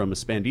do from a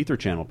spanned Ether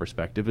channel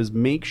perspective is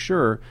make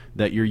sure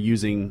that you're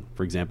using,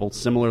 for example,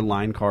 similar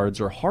line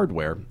cards or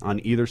hardware on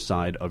either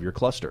side of your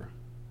cluster.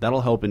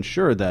 That'll help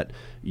ensure that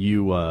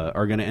you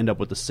are going to end up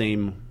with the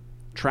same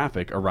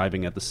traffic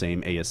arriving at the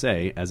same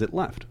ASA as it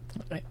left.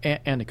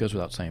 And it goes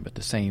without saying, but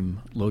the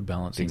same load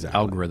balancing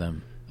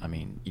algorithm. I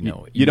mean,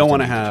 you don't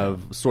want to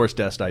have source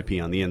desk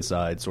IP on the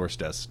inside, source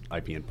desk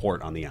IP and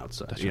port on the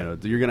outside. That's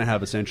right. You're going to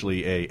have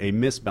essentially a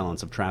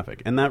misbalance of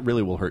traffic, and that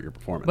really will hurt your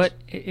performance. But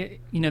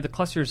the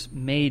cluster's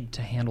made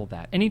to handle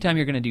that. Anytime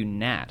you're going to do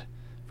NAT,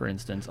 for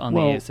instance, on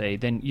the ASA,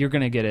 then you're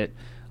going to get it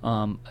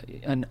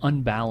an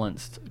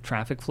unbalanced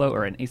traffic flow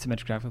or an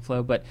asymmetric traffic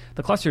flow. But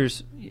the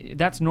clusters,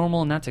 that's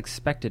normal and that's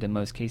expected in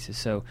most cases.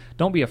 So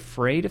don't be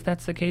afraid if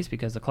that's the case,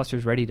 because the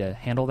cluster's ready to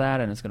handle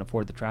that and it's going to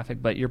forward the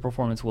traffic. But your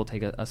performance will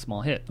take a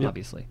small hit,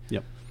 obviously.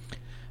 Yep.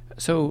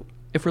 So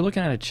if we're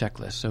looking at a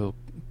checklist, so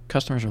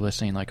customers are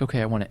listening like,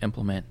 okay, I want to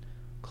implement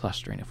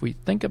clustering. If we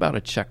think about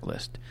a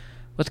checklist,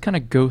 let's kind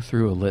of go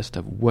through a list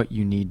of what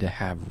you need to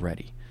have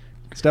ready.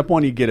 Step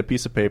one, you get a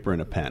piece of paper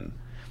and a pen.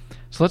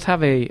 So let's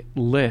have a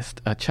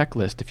list, a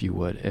checklist, if you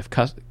would. If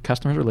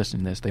customers are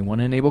listening to this, they want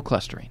to enable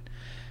clustering.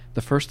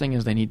 The first thing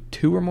is they need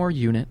 2 or more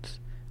units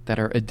that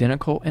are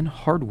identical in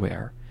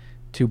hardware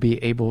to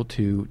be able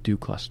to do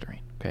clustering.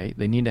 Okay,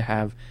 they need to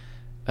have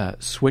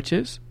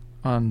switches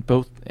on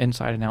both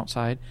inside and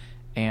outside,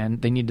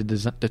 and they need to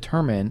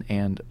determine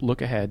and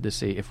look ahead to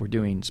see if we're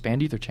doing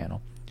spanned Ether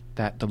channel,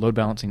 that the load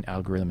balancing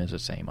algorithm is the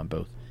same on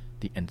both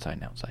the inside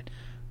and outside.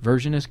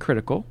 Version is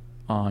critical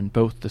on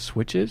both the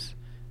switches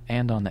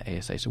and on the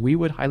ASA. So we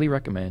would highly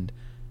recommend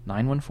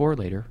 914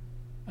 later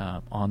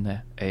on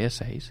the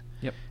ASAs.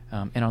 Yep.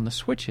 And on the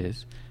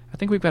switches, I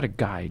think we've got a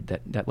guide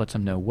that lets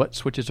them know what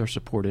switches are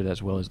supported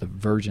as well as the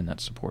version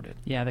that's supported.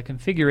 Yeah, the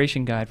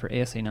configuration guide for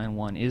ASA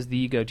 9.1 is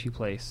the go-to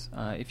place.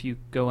 If you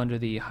go under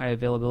the high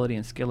availability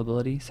and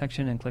scalability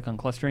section and click on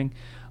clustering,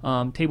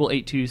 table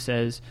 8.2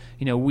 says,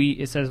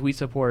 it says we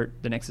support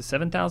the Nexus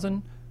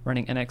 7000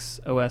 running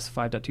NX OS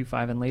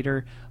 5.25 and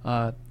later,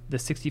 the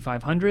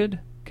 6500,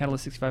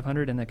 Catalyst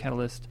 6500, and the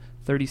Catalyst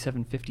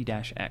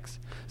 3750-X.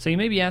 So you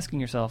may be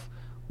asking yourself,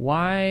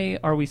 why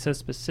are we so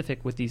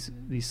specific with these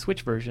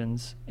switch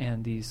versions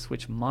and these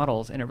switch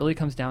models? And it really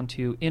comes down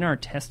to, in our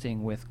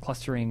testing with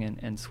clustering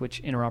and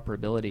switch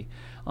interoperability,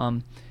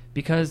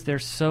 because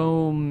there's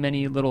so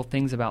many little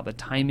things about the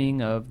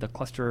timing of the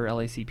cluster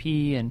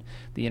LACP and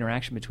the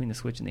interaction between the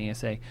switch and the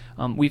ASA,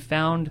 we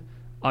found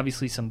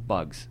obviously some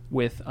bugs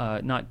with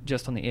not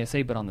just on the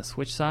ASA but on the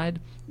switch side,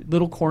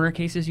 little corner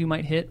cases you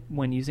might hit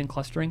when using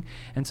clustering.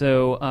 And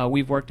so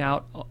we've worked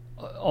out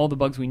all the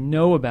bugs we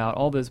know about,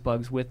 all those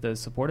bugs with the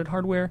supported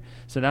hardware.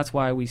 So that's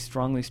why we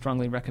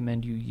strongly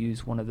recommend you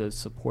use one of those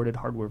supported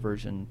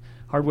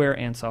hardware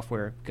and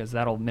software, because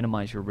that'll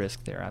minimize your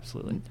risk there,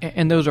 absolutely.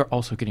 And those are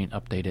also getting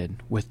updated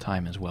with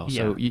time as well.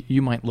 Yeah. So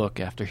you might look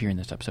after hearing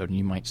this episode and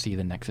you might see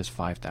the Nexus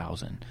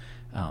 5000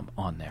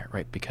 on there,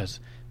 right?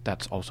 Because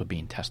that's also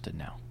being tested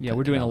now. Yeah,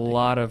 we're doing a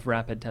lot of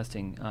rapid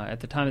testing. At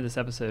the time of this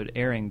episode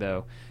airing,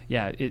 though,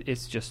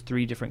 it's just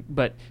 3 different.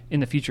 But in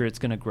the future, it's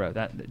going to grow.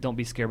 Don't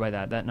be scared by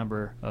that. That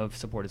number of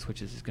supported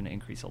switches is going to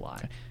increase a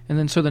lot. Okay. And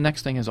then so the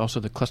next thing is also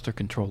the cluster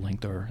control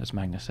link, or as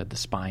Magnus said, the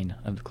spine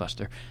of the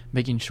cluster,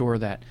 making sure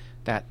that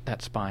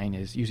spine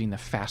is using the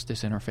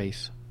fastest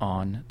interface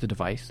on the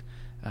device,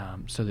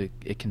 so that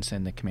it can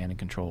send the command and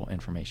control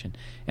information.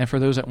 And for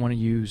those that want to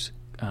use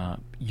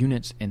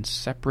units in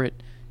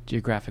separate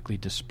geographically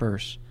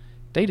dispersed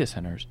data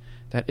centers,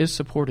 that is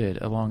supported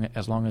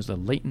as long as the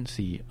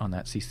latency on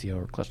that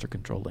CCO or cluster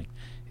control link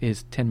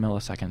is 10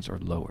 milliseconds or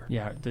lower.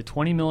 Yeah, the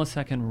 20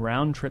 millisecond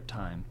round trip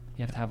time,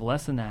 you have to have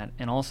less than that,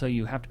 and also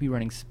you have to be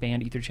running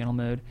spanned Ether channel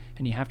mode,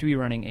 and you have to be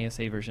running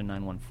ASA version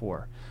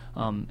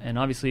 9.1.4. And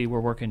obviously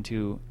we're working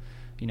to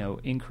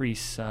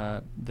increase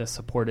the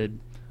supported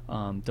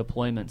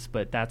deployments,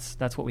 but that's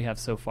what we have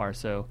so far.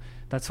 So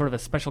that's sort of a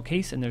special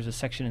case, and there's a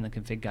section in the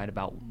config guide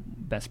about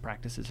best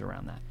practices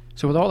around that.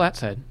 So with all that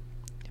said,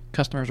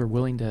 customers are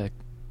willing to,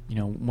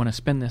 want to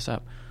spin this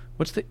up,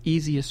 what's the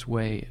easiest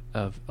way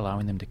of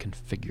allowing them to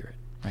configure it?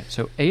 Right.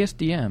 So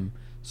ASDM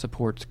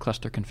supports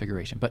cluster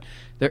configuration, but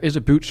there is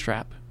a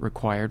bootstrap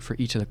required for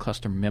each of the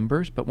cluster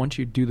members. But once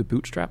you do the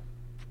bootstrap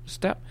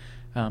step,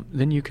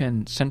 then you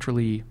can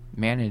centrally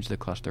manage the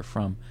cluster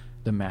from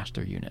the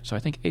master unit. So I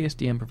think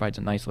ASDM provides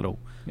a nice little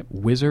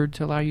wizard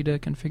to allow you to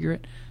configure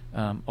it.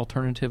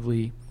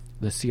 Alternatively,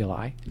 the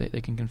CLI,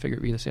 they can configure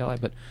it via the CLI,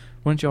 but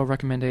wouldn't you all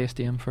recommend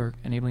ASDM for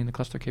enabling the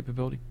cluster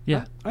capability?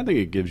 Yeah. I think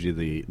it gives you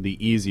the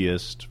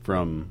easiest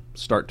from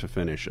start to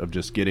finish of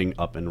just getting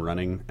up and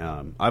running.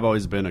 I've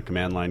always been a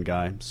command line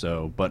guy,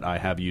 but I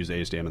have used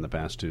ASDM in the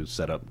past to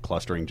set up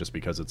clustering just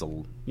because it's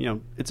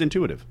it's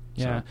intuitive.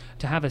 Yeah, So.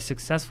 to have a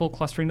successful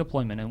clustering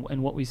deployment,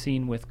 and what we've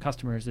seen with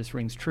customers, this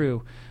rings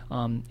true,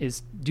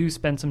 is do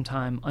spend some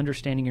time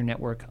understanding your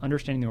network,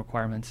 understanding the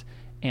requirements,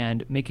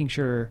 and making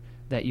sure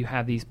that you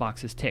have these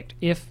boxes ticked.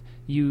 If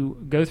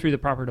you go through the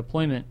proper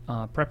deployment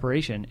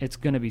preparation, it's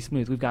going to be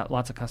smooth. We've got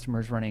lots of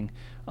customers running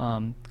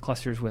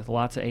clusters with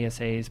lots of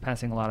ASAs,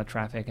 passing a lot of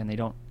traffic, and they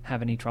don't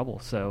have any trouble.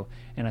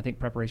 And I think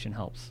preparation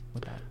helps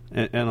with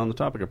that. And on the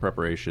topic of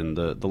preparation,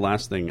 the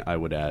last thing I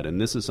would add, and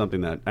this is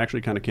something that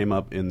actually kind of came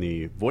up in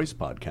the voice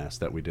podcast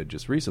that we did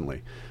just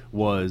recently,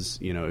 was,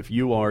 if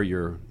you are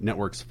your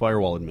network's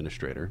firewall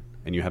administrator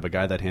and you have a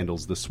guy that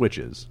handles the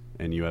switches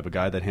and you have a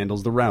guy that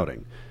handles the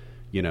routing,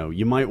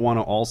 you might want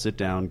to all sit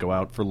down, go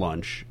out for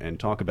lunch, and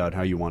talk about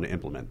how you want to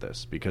implement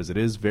this, because it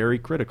is very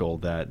critical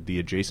that the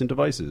adjacent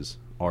devices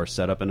are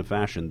set up in a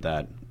fashion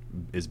that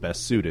is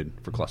best suited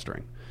for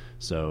clustering.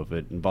 So if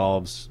it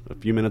involves a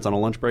few minutes on a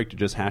lunch break to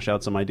just hash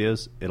out some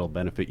ideas, it'll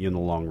benefit you in the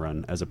long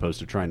run, as opposed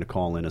to trying to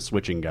call in a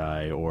switching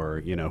guy or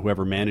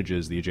whoever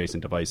manages the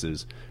adjacent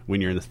devices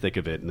when you're in the thick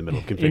of it in the middle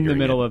of configuring in the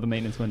middle of the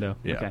maintenance window.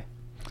 Yeah. Okay,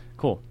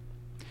 cool.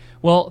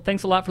 Well,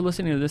 thanks a lot for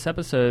listening to this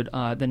episode.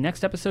 The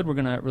next episode we're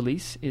going to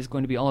release is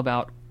going to be all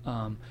about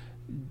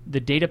the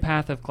data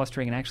path of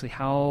clustering, and actually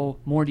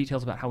more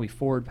details about how we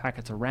forward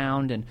packets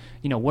around, and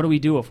what do we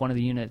do if one of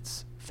the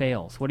units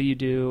fails? What do you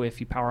do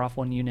if you power off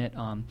one unit?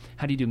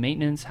 How do you do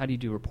maintenance? How do you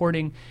do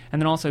reporting? And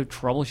then also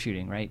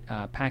troubleshooting, right?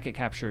 Packet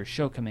capture,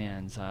 show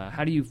commands.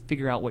 How do you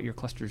figure out what your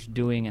cluster's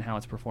doing and how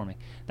it's performing?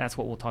 That's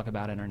what we'll talk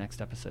about in our next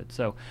episode.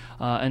 So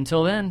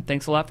until then,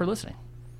 thanks a lot for listening.